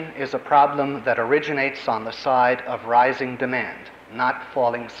inflation is a problem that originates on the side of rising demand, not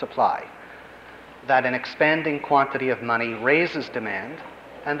falling supply. That an expanding quantity of money raises demand,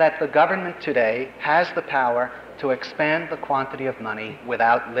 and that the government today has the power to expand the quantity of money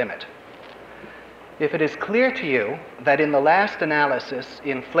without limit. If it is clear to you that in the last analysis,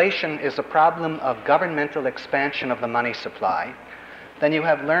 inflation is a problem of governmental expansion of the money supply, then you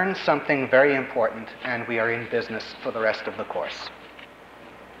have learned something very important, and we are in business for the rest of the course.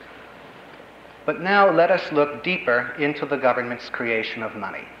 But now let us look deeper into the government's creation of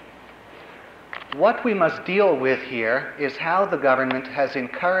money. What we must deal with here is how the government has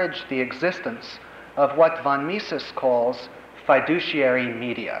encouraged the existence of what von Mises calls fiduciary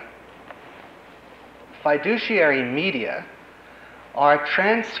media. Fiduciary media are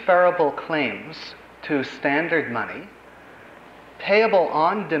transferable claims to standard money, payable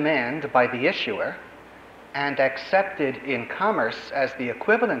on demand by the issuer, and accepted in commerce as the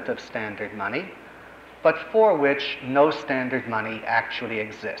equivalent of standard money, but for which no standard money actually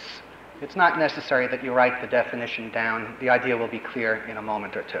exists. It's not necessary that you write the definition down. The idea will be clear in a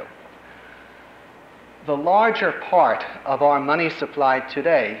moment or two. The larger part of our money supply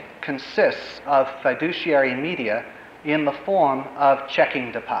today consists of fiduciary media in the form of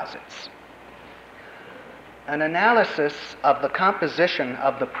checking deposits. An analysis of the composition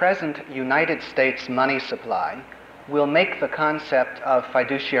of the present United States money supply will make the concept of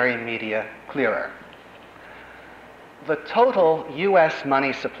fiduciary media clearer. The total U.S.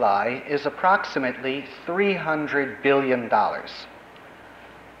 money supply is approximately $300 billion.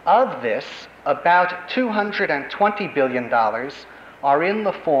 Of this, about $220 billion are in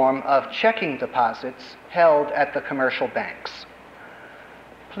the form of checking deposits held at the commercial banks.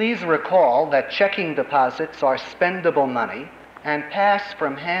 Please recall that checking deposits are spendable money and pass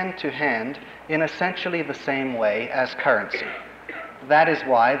from hand to hand in essentially the same way as currency. That is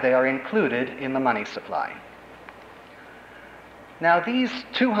why they are included in the money supply. Now, these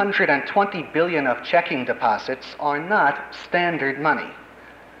 $220 billion of checking deposits are not standard money.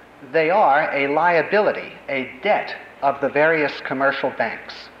 They are a liability, a debt of the various commercial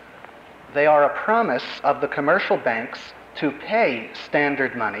banks. They are a promise of the commercial banks to pay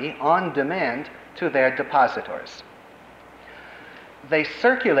standard money on demand to their depositors. They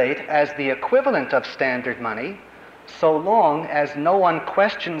circulate as the equivalent of standard money so long as no one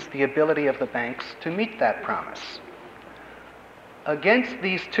questions the ability of the banks to meet that promise. Against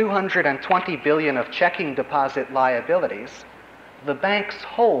these $220 billion of checking deposit liabilities, the banks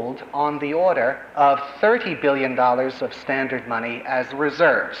hold on the order of $30 billion of standard money as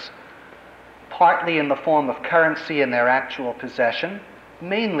reserves, partly in the form of currency in their actual possession,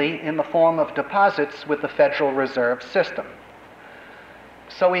 mainly in the form of deposits with the Federal Reserve System.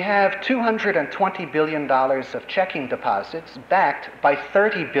 So we have $220 billion of checking deposits backed by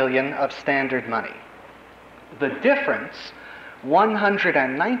 $30 billion of standard money. The difference,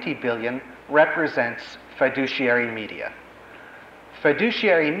 $190 billion, represents fiduciary media.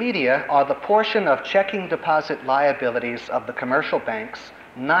 Fiduciary media are the portion of checking deposit liabilities of the commercial banks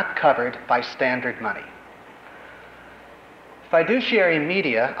not covered by standard money. Fiduciary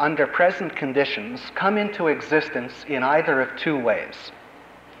media, under present conditions, come into existence in either of two ways.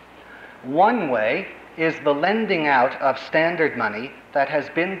 One way is the lending out of standard money that has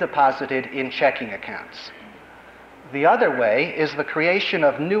been deposited in checking accounts. The other way is the creation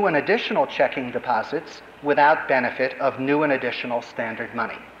of new and additional checking deposits without benefit of new and additional standard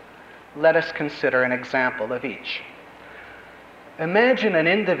money. Let us consider an example of each. Imagine an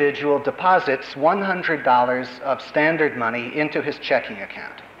individual deposits $100 of standard money into his checking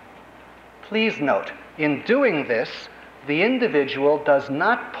account. Please note, in doing this, the individual does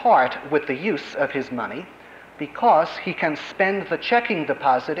not part with the use of his money because he can spend the checking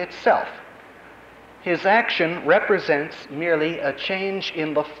deposit itself. His action represents merely a change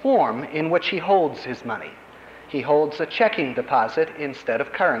in the form in which he holds his money. He holds a checking deposit instead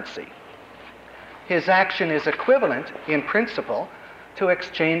of currency. His action is equivalent, in principle, to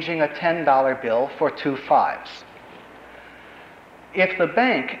exchanging a $10 bill for 2 5s. If the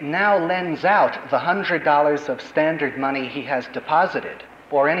bank now lends out the $100 of standard money he has deposited,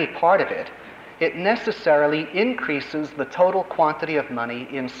 or any part of it, it necessarily increases the total quantity of money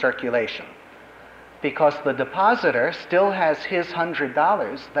in circulation, because the depositor still has his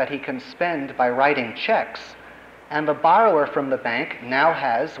 $100 that he can spend by writing checks, and the borrower from the bank now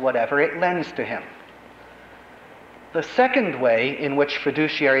has whatever it lends to him. The second way in which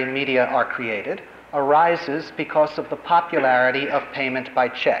fiduciary media are created arises because of the popularity of payment by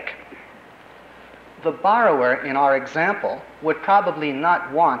check. The borrower, in our example, would probably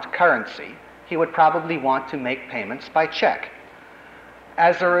not want currency. He would probably want to make payments by check.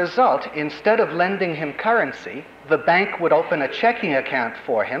 As a result, instead of lending him currency, the bank would open a checking account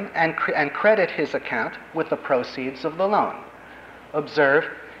for him and credit his account with the proceeds of the loan. Observe,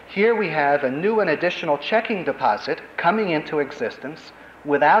 here we have a new and additional checking deposit coming into existence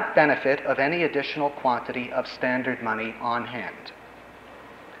without benefit of any additional quantity of standard money on hand.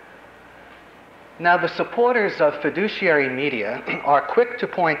 Now, the supporters of fiduciary media are quick to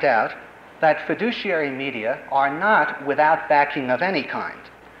point out that fiduciary media are not without backing of any kind.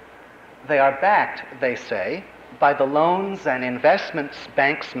 They are backed, they say, by the loans and investments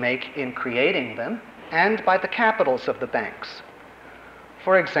banks make in creating them and by the capitals of the banks.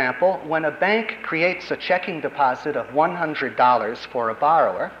 For example, when a bank creates a checking deposit of $100 for a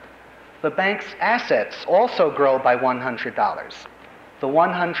borrower, the bank's assets also grow by $100. The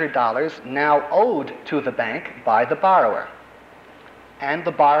 $100 now owed to the bank by the borrower. And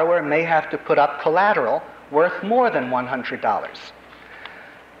the borrower may have to put up collateral worth more than $100.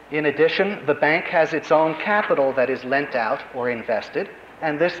 In addition, the bank has its own capital that is lent out or invested,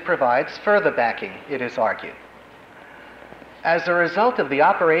 and this provides further backing, it is argued. As a result of the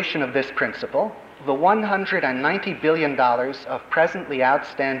operation of this principle, the $190 billion of presently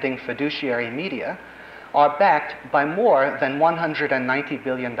outstanding fiduciary media are backed by more than $190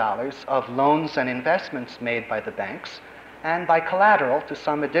 billion of loans and investments made by the banks, and by collateral to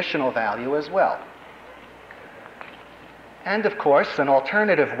some additional value as well. And of course, an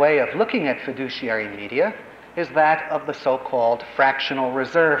alternative way of looking at fiduciary media is that of the so-called fractional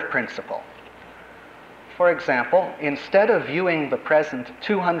reserve principle. For example, instead of viewing the present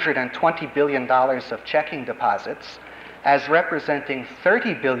 $220 billion of checking deposits as representing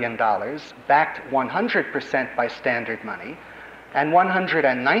 $30 billion backed 100% by standard money, and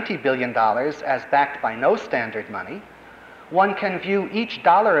 $190 billion as backed by no standard money, one can view each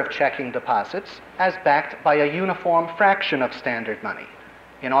dollar of checking deposits as backed by a uniform fraction of standard money.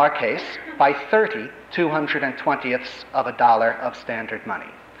 In our case, by 30 220ths of a dollar of standard money.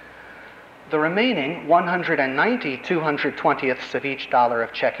 The remaining 190 220ths of each dollar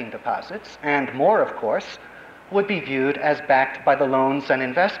of checking deposits, and more of course, would be viewed as backed by the loans and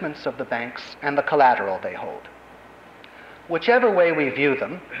investments of the banks and the collateral they hold. Whichever way we view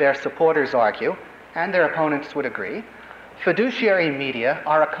them, their supporters argue, and their opponents would agree, fiduciary media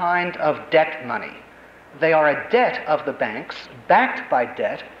are a kind of debt money. They are a debt of the banks, backed by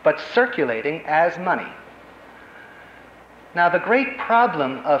debt, but circulating as money. Now, the great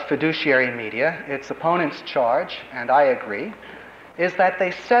problem of fiduciary media, its opponents charge, and I agree, is that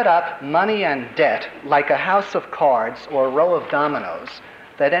they set up money and debt like a house of cards or row of dominoes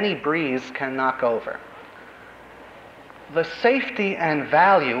that any breeze can knock over. The safety and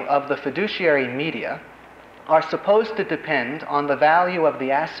value of the fiduciary media are supposed to depend on the value of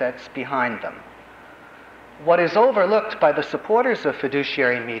the assets behind them. What is overlooked by the supporters of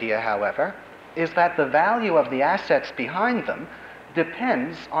fiduciary media, however, is that the value of the assets behind them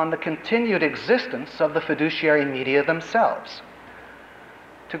depends on the continued existence of the fiduciary media themselves.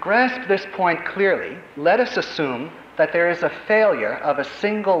 To grasp this point clearly, let us assume that there is a failure of a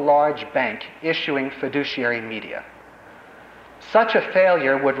single large bank issuing fiduciary media. Such a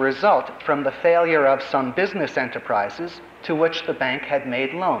failure would result from the failure of some business enterprises to which the bank had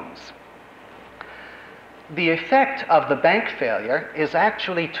made loans. The effect of the bank failure is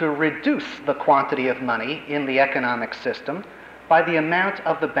actually to reduce the quantity of money in the economic system by the amount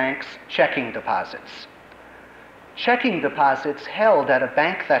of the bank's checking deposits. Checking deposits held at a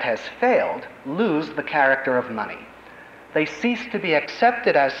bank that has failed lose the character of money. They cease to be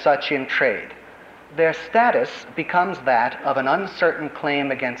accepted as such in trade. Their status becomes that of an uncertain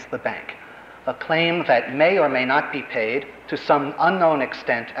claim against the bank, a claim that may or may not be paid to some unknown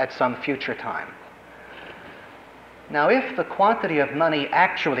extent at some future time. Now, if the quantity of money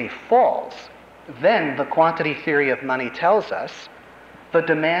actually falls, then the quantity theory of money tells us the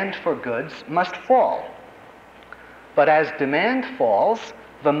demand for goods must fall. But as demand falls,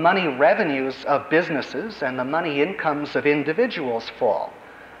 the money revenues of businesses and the money incomes of individuals fall,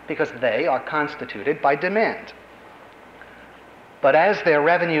 because they are constituted by demand. But as their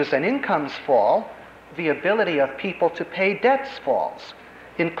revenues and incomes fall, the ability of people to pay debts falls,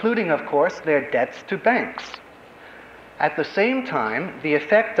 including, of course, their debts to banks. At the same time, the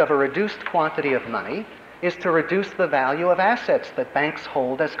effect of a reduced quantity of money is to reduce the value of assets that banks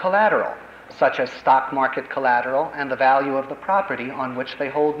hold as collateral, such as stock market collateral and the value of the property on which they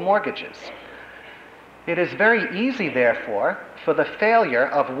hold mortgages. It is very easy, therefore, for the failure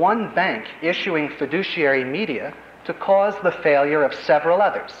of one bank issuing fiduciary media to cause the failure of several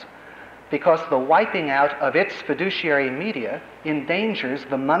others, because the wiping out of its fiduciary media endangers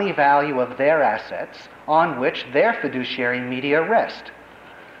the money value of their assets on which their fiduciary media rest.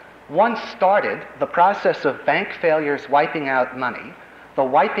 Once started, the process of bank failures wiping out money, the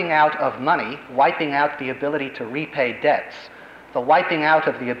wiping out of money, wiping out the ability to repay debts, the wiping out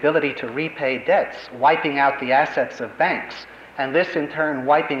of the ability to repay debts, wiping out the assets of banks, and this in turn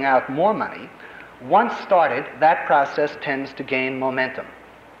wiping out more money, once started, that process tends to gain momentum.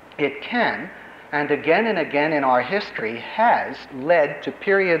 It can, and again in our history has, led to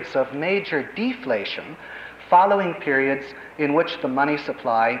periods of major deflation following periods in which the money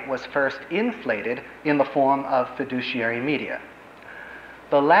supply was first inflated in the form of fiduciary media.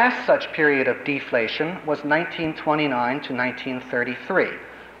 The last such period of deflation was 1929 to 1933,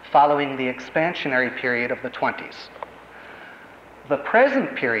 following the expansionary period of the 20s. The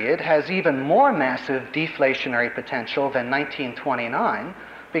present period has even more massive deflationary potential than 1929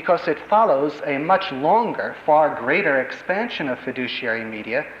 because it follows a much longer, far greater expansion of fiduciary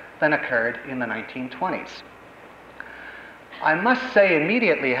media than occurred in the 1920s. I must say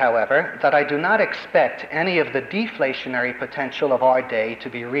immediately, however, that I do not expect any of the deflationary potential of our day to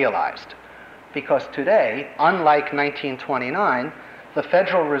be realized, because today, unlike 1929, the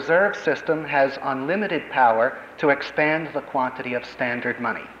Federal Reserve System has unlimited power to expand the quantity of standard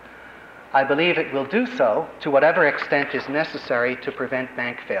money. I believe it will do so to whatever extent is necessary to prevent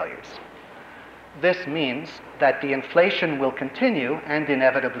bank failures. This means that the inflation will continue and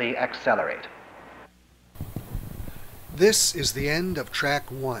inevitably accelerate. This is the end of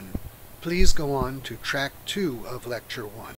Track 1. Please go on to Track 2 of Lecture 1.